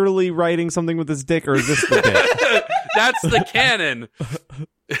literally writing something with his dick, or is this the dick? That's the canon.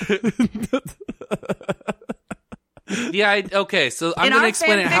 Yeah, okay, so I'm going to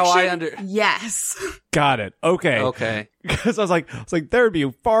explain it how I Yes. Got it. Okay. Okay. Because I was like, there would be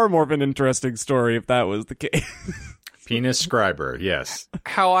far more of an interesting story if that was the case. Penis Scriber, yes.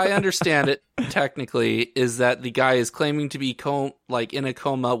 How I understand it, technically, is that the guy is claiming to be in a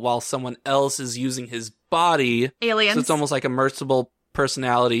coma while someone else is using his body. Aliens. So it's almost like a merciful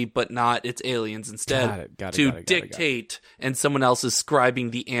personality, but not. It's aliens instead. Got to it. dictate, and someone else is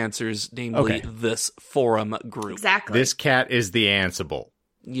scribing the answers, namely this forum group. Exactly. This cat is the Ansible.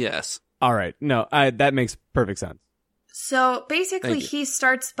 Yes. All right. No, that makes perfect sense. So basically, Thank you. he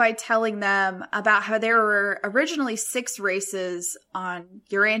starts by telling them about how there were originally 6 races on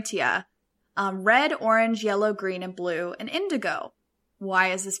Urantia. Red, orange, yellow, green, and blue, and indigo.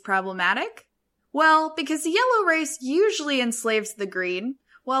 Why is this problematic? Well, because the yellow race usually enslaves the green,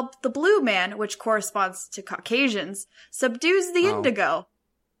 while the blue man, which corresponds to Caucasians, subdues the indigo.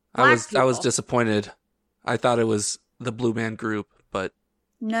 I was people. disappointed. I thought it was the Blue Man Group, but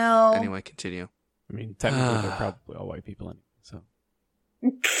No. anyway, continue. I mean, technically, they're probably all white people anyway, so.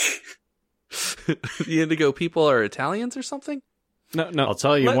 The indigo people are Italians or something? No. I'll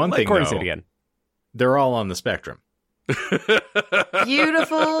tell you one thing, Corey though. say it again. They're all on the spectrum.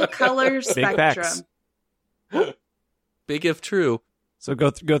 Beautiful color spectrum. facts. Big if true. So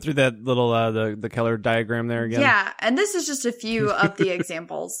go through that little the color diagram there again. Yeah, and this is just a few of the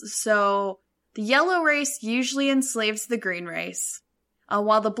examples. So the yellow race usually enslaves the green race,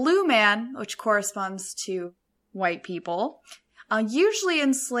 while the blue man, which corresponds to white people, usually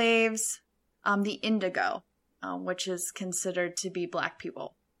enslaves the indigo, which is considered to be black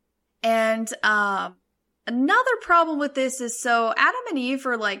people. And another problem with this is, so Adam and Eve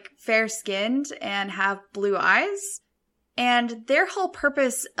are like fair-skinned and have blue eyes. And their whole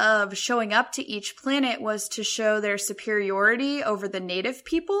purpose of showing up to each planet was to show their superiority over the native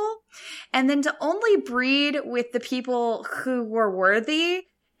people, and then to only breed with the people who were worthy,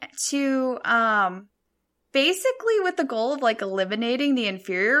 to basically with the goal of like eliminating the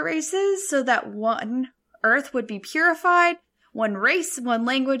inferior races so that one Earth would be purified, one race, one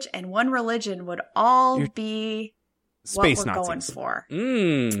language, and one religion would all be Space what we're Nazis. going for.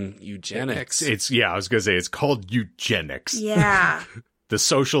 Eugenics. I was going to say, it's called eugenics. Yeah. The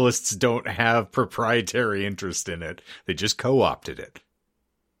socialists don't have proprietary interest in it. They just co-opted it.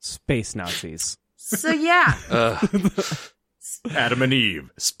 Space Nazis. So yeah. Adam and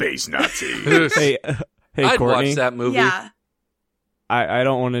Eve, space Nazi. hey, I'd Courtney. watch that movie. Yeah. I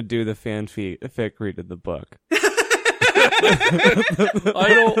don't want to do the fanfic read of the book.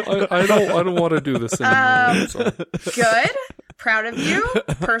 I don't want to do this anymore. So. Good. Proud of you.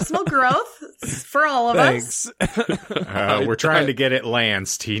 Personal growth for all of us. Thanks. We're trying to get it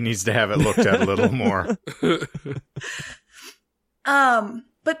lanced. He needs to have it looked at a little more.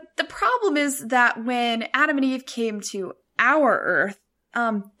 But the problem is that when Adam and Eve came to our Earth,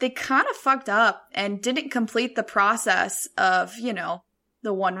 they kind of fucked up and didn't complete the process of,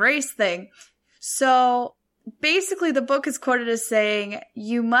 the one race thing. So basically, the book is quoted as saying,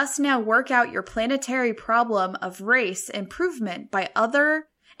 "You must now work out your planetary problem of race improvement by other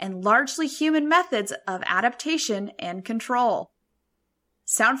and largely human methods of adaptation and control."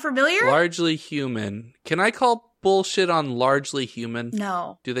 Sound familiar? Largely human. Can I call bullshit on largely human?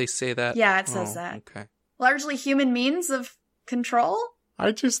 No. Do they say that? Yeah, it says that. Okay. Largely human means of control?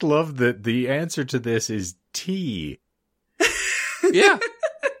 I just love that the answer to this is tea. Yeah.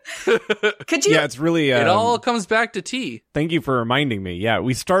 Could you? Yeah, it's really... It all comes back to tea. Thank you for reminding me. Yeah,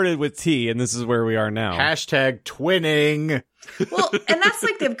 we started with tea, and this is where we are now. Hashtag twinning. Well, and that's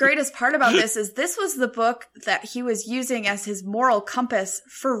like the greatest part about this was the book that he was using as his moral compass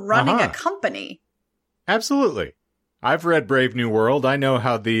for running a company. Absolutely. I've read Brave New World. I know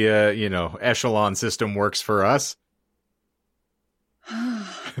how the, echelon system works for us.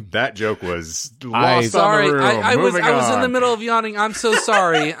 That joke was lost sorry. on the room. I was on. in the middle of yawning. I'm so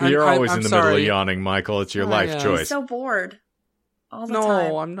sorry. You're always I'm in the sorry. middle of yawning, Michael. It's your life yeah. I'm choice. so bored all the No,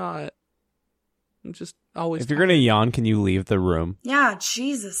 time. I'm not. I'm just always. If you're going to yawn, can you leave the room? Yeah,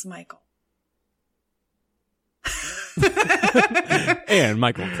 Jesus, Michael. And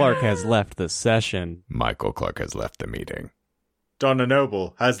Michael Clark has left the session. Michael Clark has left the meeting. Donna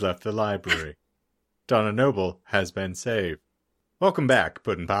Noble has left the library. Donna Noble has been saved. Welcome back,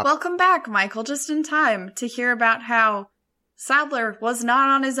 Puddin' Pop. Welcome back, Michael, just in time to hear about how Sadler was not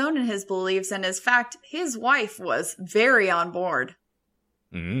on his own in his beliefs, and in fact, his wife was very on board.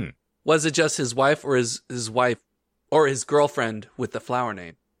 Mm. Was it just his wife or his wife or his girlfriend with the flower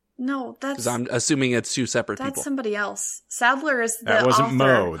name? No, Because I'm assuming it's two separate that's people. somebody else. Sadler is the That wasn't author.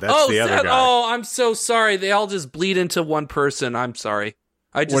 Mo. That's the other guy. Oh, I'm so sorry. They all just bleed into one person. I'm sorry.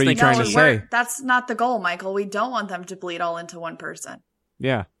 I just What are you think trying to it's- say? That's not the goal, Michael. We don't want them to bleed all into one person.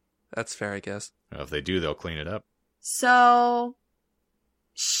 Yeah. That's fair, I guess. Well, if they do, they'll clean it up. So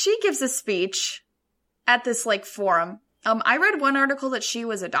she gives a speech at this forum. I read one article that she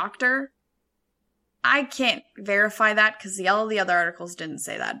was a doctor. I can't verify that because all the other articles didn't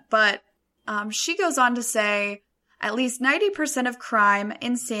say that. But she goes on to say at least 90% of crime,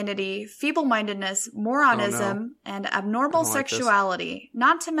 insanity, feeble-mindedness, moronism, and abnormal I don't like this. sexuality,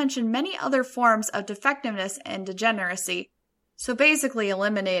 not to mention many other forms of defectiveness and degeneracy. So basically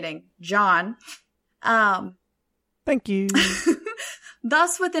eliminating John. Thank you.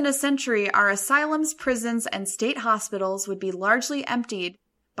 Thus, within a century, our asylums, prisons, and state hospitals would be largely emptied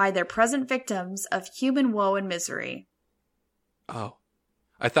by their present victims of human woe and misery. Oh.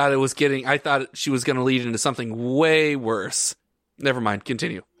 I thought she was going to lead into something way worse. Never mind.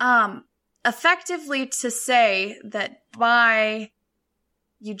 Continue. Effectively to say that by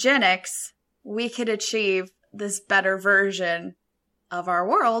eugenics, we could achieve this better version of our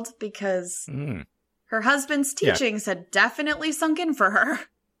world because her husband's teachings had definitely sunk in for her.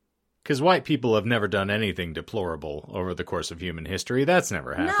 Because white people have never done anything deplorable over the course of human history. That's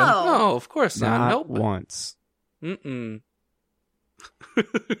never happened. No, of course not. Not Nope. once. Mm-mm.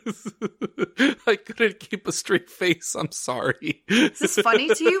 I couldn't keep a straight face. I'm sorry. Is this funny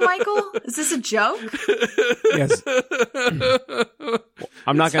to you, Michael? Is this a joke? Yes.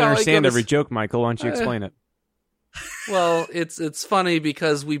 I'm not going to how I understand go to every joke, Michael. Why don't you explain it? Well, it's funny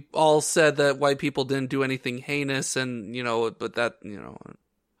because we all said that white people didn't do anything heinous, and but that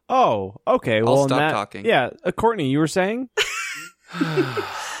Oh, okay. Well, stop talking. Yeah, Courtney, you were saying?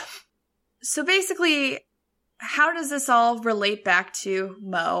 So basically, how does this all relate back to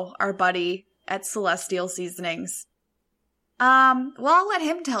Mo, our buddy at Celestial Seasonings? Well, I'll let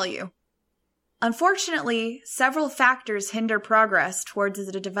him tell you. Unfortunately, several factors hinder progress towards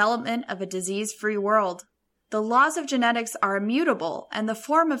the development of a disease-free world. The laws of genetics are immutable and the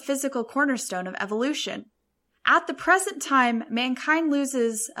form of physical cornerstone of evolution. At the present time, mankind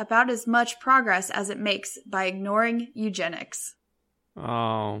loses about as much progress as it makes by ignoring eugenics.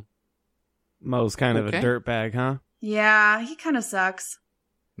 Oh. Mo's kind of a dirtbag, huh? Yeah, he kind of sucks.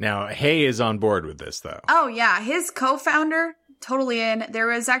 Now, Hay is on board with this, though. Oh, yeah. His co-founder, totally in. There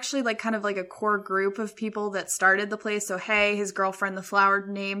was actually kind of a core group of people that started the place. So, Hay, his girlfriend, the flower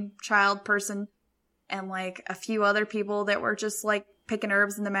name child person, and a few other people that were just picking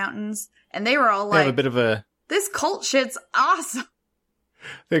herbs in the mountains. And they were all They have a bit of a... this cult shit's awesome.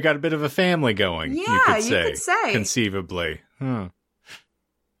 They got a bit of a family going, Yeah, you could say. Conceivably.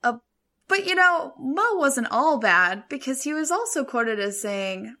 But, Mo wasn't all bad because he was also quoted as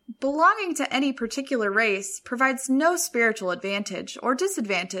saying, belonging to any particular race provides no spiritual advantage or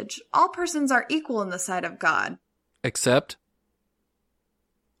disadvantage. All persons are equal in the sight of God. Except?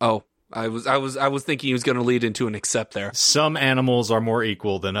 Oh, I was thinking he was going to lead into an except there. Some animals are more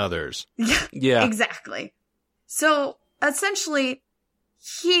equal than others. Yeah. Exactly. So, essentially,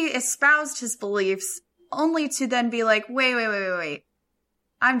 he espoused his beliefs only to then be like, wait.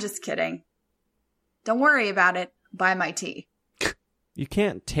 I'm just kidding. Don't worry about it. Buy my tea. You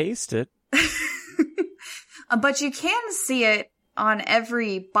can't taste it. But you can see it on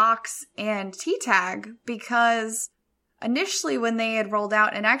every box and tea tag, because initially when they had rolled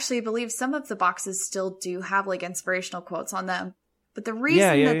out, and actually I believe some of the boxes still do have like inspirational quotes on them. But the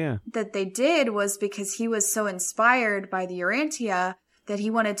reason that they did was because he was so inspired by the Urantia that he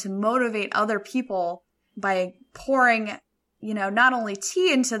wanted to motivate other people by pouring, not only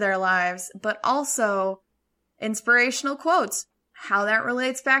tea into their lives, but also inspirational quotes. How that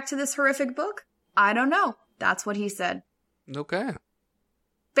relates back to this horrific book, I don't know. That's what he said. Okay.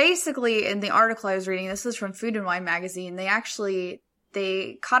 Basically, in the article I was reading, this was from Food and Wine magazine,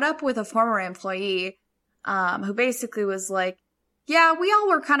 they caught up with a former employee who basically was like, yeah, we all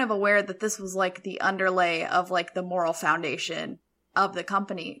were kind of aware that this was like the underlay of like the moral foundation of the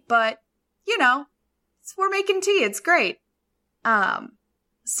company. But, we're making tea. It's great.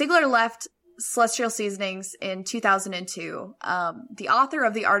 Stigler left Celestial Seasonings in 2002. The author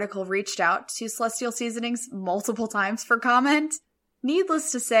of the article reached out to Celestial Seasonings multiple times for comment.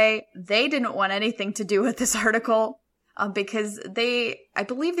 Needless to say, they didn't want anything to do with this article because I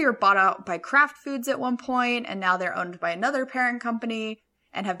believe they were bought out by Kraft Foods at one point, and now they're owned by another parent company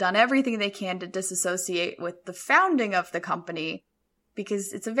and have done everything they can to disassociate with the founding of the company,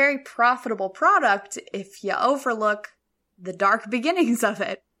 because it's a very profitable product if you overlook the dark beginnings of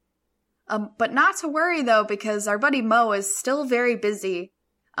it. But not to worry, though, because our buddy Mo is still very busy,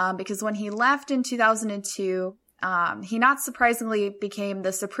 because when he left in 2002, he not surprisingly became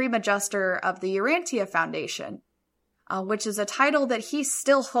the Supreme Adjuster of the Urantia Foundation, which is a title that he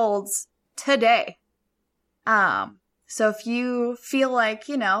still holds today. So if you feel like,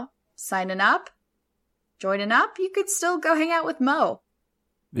 signing up, joining up, you could still go hang out with Mo.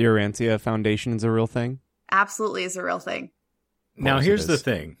 The Urantia Foundation is a real thing? Absolutely is a real thing. Now, here's the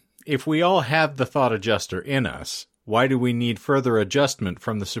thing. If we all have the thought adjuster in us, why do we need further adjustment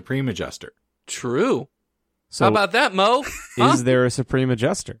from the Supreme Adjuster? True. So how about that, Mo? Is there a Supreme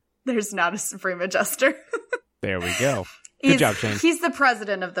Adjuster? There's not a Supreme Adjuster. There we go. Good job, Shane. He's the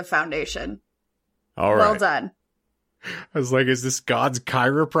president of the foundation. All right. Well done. I was like, is this God's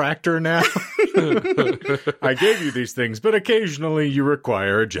chiropractor now? I gave you these things, but occasionally you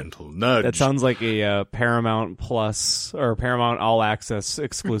require a gentle nudge. That sounds like a Paramount Plus or Paramount All Access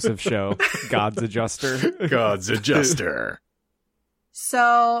exclusive show. God's Adjuster. God's Adjuster.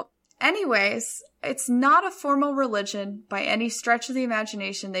 So, anyways, it's not a formal religion by any stretch of the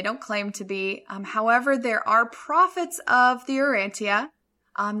imagination. They don't claim to be. However, there are prophets of the Urantia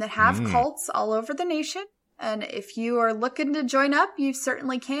that have cults all over the nation. And if you are looking to join up, you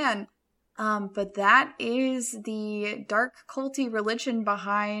certainly can. But that is the dark culty religion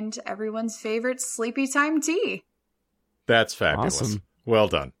behind everyone's favorite Sleepytime Tea. That's fabulous. Awesome. Well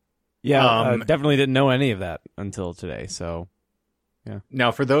done. Yeah, definitely didn't know any of that until today, so yeah.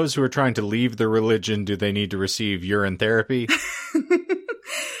 Now, for those who are trying to leave the religion, do they need to receive urine therapy?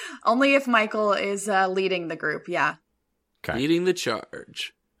 Only if Michael is leading the group, yeah. Okay. Leading the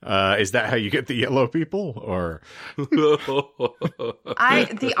charge. Is that how you get the yellow people, or? The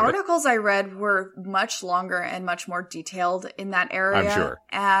articles I read were much longer and much more detailed in that area. I'm sure.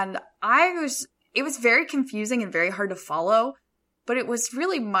 And it was very confusing and very hard to follow, but it was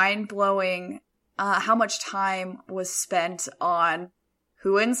really mind-blowing how much time was spent on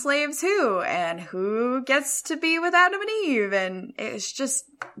who enslaves who and who gets to be with Adam and Eve. And it's just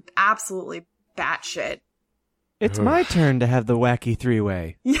absolutely batshit. It's my turn to have the wacky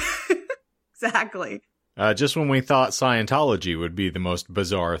three-way. Exactly. Just when we thought Scientology would be the most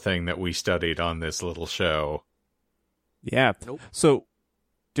bizarre thing that we studied on this little show. Yeah. Nope. So,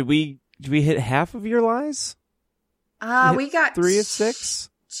 did we hit half of your lies? We got 3 of 6?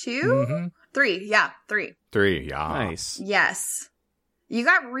 2? Mm-hmm. 3. Yeah, 3. 3, yeah. Nice. Yes. You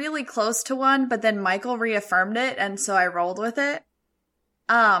got really close to one, but then Michael reaffirmed it, and so I rolled with it.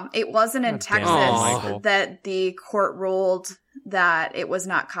 It wasn't in Texas that the court ruled that it was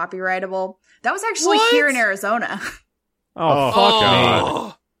not copyrightable. That was actually here in Arizona. Oh, fuck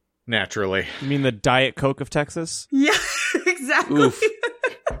me. Naturally. You mean the Diet Coke of Texas? Yeah, exactly. Oof.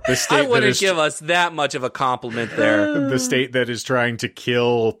 The state I wouldn't give us that much of a compliment there. The state that is trying to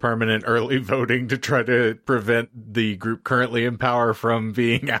kill permanent early voting to try to prevent the group currently in power from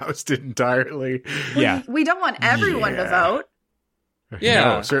being ousted entirely. Yeah. We don't want everyone to vote. Yeah,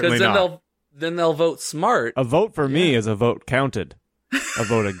 No, certainly because not. then they'll vote smart. A vote for me is a vote counted. A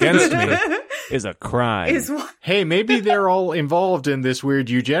vote against me is a crime. Hey, maybe they're all involved in this weird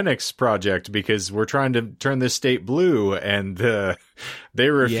eugenics project because we're trying to turn this state blue, and they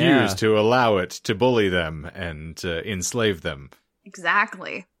refuse to allow it to bully them and enslave them.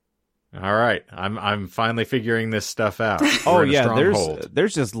 Exactly. All right, I'm finally figuring this stuff out. Oh yeah,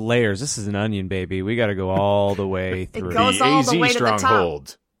 there's just layers. This is an onion, baby. We got to go all the way through. It goes all the way to the top.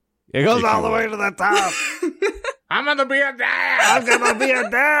 It goes all the way to the top. I'm gonna be a dad. I'm gonna be a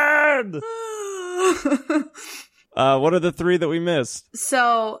dad. What are the three that we missed?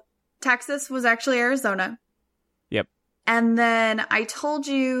 So Texas was actually Arizona. Yep. And then I told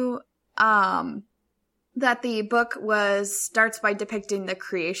you that the book starts by depicting the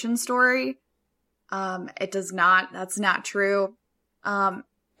creation story. It does not. That's not true. And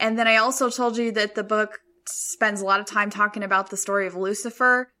then I also told you that the book spends a lot of time talking about the story of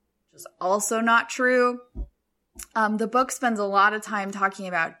Lucifer, which is also not true. The book spends a lot of time talking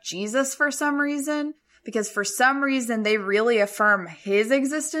about Jesus for some reason, because for some reason they really affirm his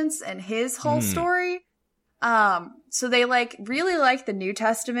existence and his whole story. So they really like the New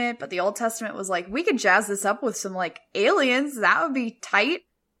Testament, but the Old Testament was like, we could jazz this up with some aliens. That would be tight.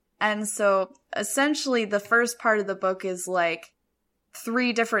 And so essentially the first part of the book is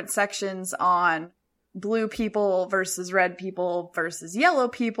 3 different sections on blue people versus red people versus yellow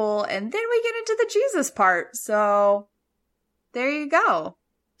people. And then we get into the Jesus part. So there you go.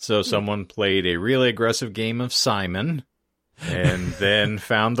 So someone played a really aggressive game of Simon and then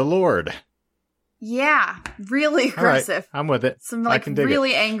found the Lord. Yeah, really aggressive. All right, I'm with it. Some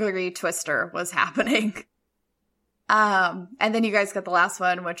really angry twister was happening. And then you guys got the last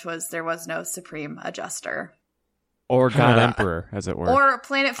one, which was there was no Supreme Adjuster. Or God Emperor, as it were. Or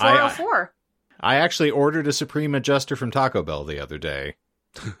Planet 404. I actually ordered a Supreme Adjuster from Taco Bell the other day.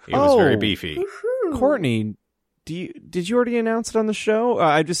 It was very beefy. Woo-hoo. Courtney, did you already announce it on the show?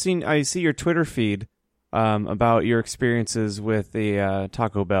 I see your Twitter feed about your experiences with the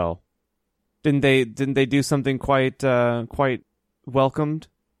Taco Bell. Didn't they do something quite welcomed?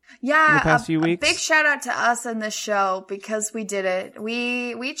 Yeah, in the past few weeks? A big shout out to us in this show because we did it.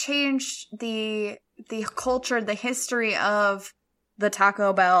 We changed the culture, the history of the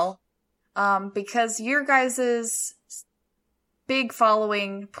Taco Bell, because your guys' big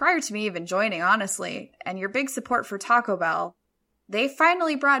following prior to me even joining, honestly, and your big support for Taco Bell, they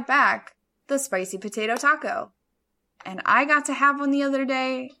finally brought back the spicy potato taco. And I got to have one the other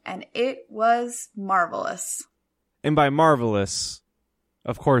day, and it was marvelous. And by marvelous,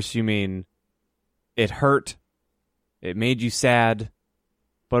 of course you mean it hurt, it made you sad,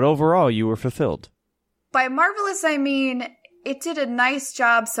 but overall you were fulfilled. By marvelous, I mean it did a nice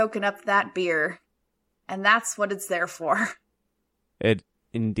job soaking up that beer, and that's what it's there for.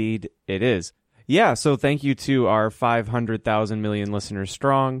 Indeed it is. Yeah, so thank you to our 500,000 million listeners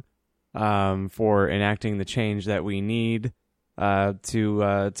strong. For enacting the change that we need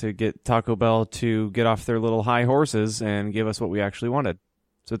to get Taco Bell to get off their little high horses and give us what we actually wanted.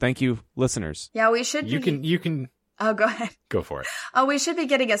 So thank you, listeners. Yeah, we should. You can. Oh, go ahead. Go for it. Oh, we should be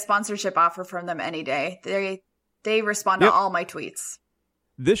getting a sponsorship offer from them any day. They respond to all my tweets.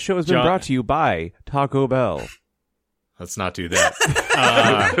 This show has been brought to you by Taco Bell. Let's not do that.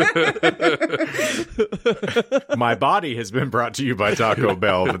 My body has been brought to you by Taco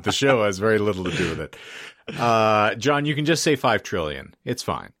Bell, but the show has very little to do with it. John, you can just say 5 trillion. It's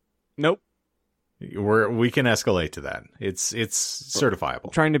fine. Nope. We can escalate to that. It's certifiable.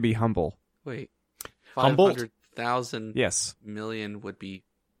 I'm trying to be humble. Wait. Humbled? 500,000 yes. million would be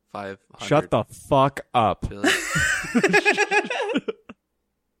 500. Shut the fuck up.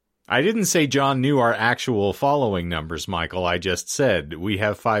 I didn't say John knew our actual following numbers, Michael. I just said we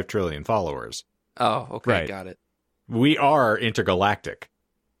have 5 trillion followers. Oh, okay, right. Got it. We are intergalactic.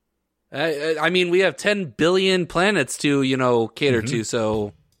 I mean, we have 10 billion planets to, cater to,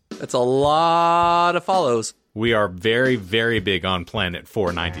 so that's a lot of follows. We are very, very big on planet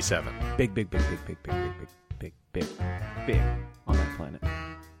 497. Big on that planet.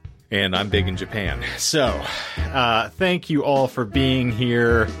 And I'm big in Japan. So, thank you all for being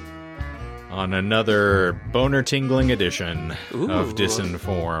here on another boner-tingling edition of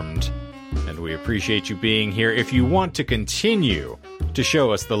Disinformed. And we appreciate you being here. If you want to continue to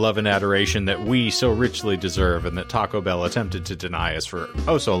show us the love and adoration that we so richly deserve and that Taco Bell attempted to deny us for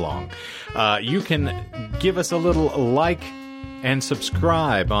oh so long, you can give us a little like and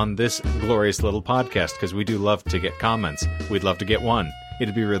subscribe on this glorious little podcast, because we do love to get comments. We'd love to get one.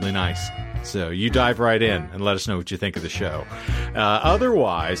 It'd be really nice. So you dive right in and let us know what you think of the show.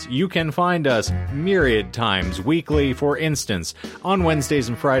 Otherwise, you can find us myriad times weekly. For instance, on Wednesdays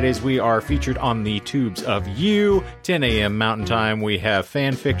and Fridays, we are featured on the tubes of You, 10 a.m. Mountain Time. We have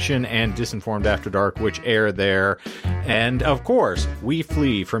Fan Fiction and Disinformed After Dark, which air there. And, of course, we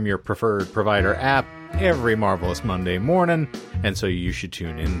flee from your preferred provider app every Marvelous Monday morning, and so you should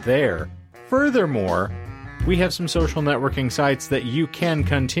tune in there. Furthermore, we have some social networking sites that you can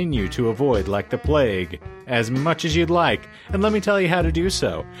continue to avoid like the plague as much as you'd like. And let me tell you how to do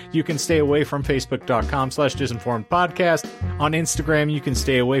so. You can stay away from Facebook.com/disinformedpodcast. On Instagram, you can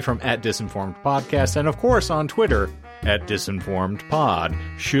stay away from @disinformedpodcast. And of course, on Twitter, @disinformedpod.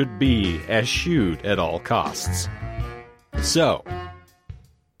 Should be eschewed at all costs. So,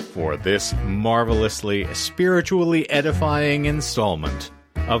 for this marvelously spiritually edifying installment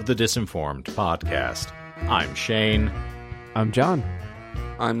of the Disinformed Podcast, I'm Shane. I'm John.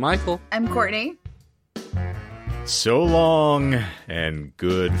 I'm Michael. I'm Courtney. So long, and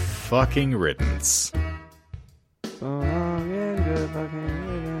good fucking riddance. So long and good fucking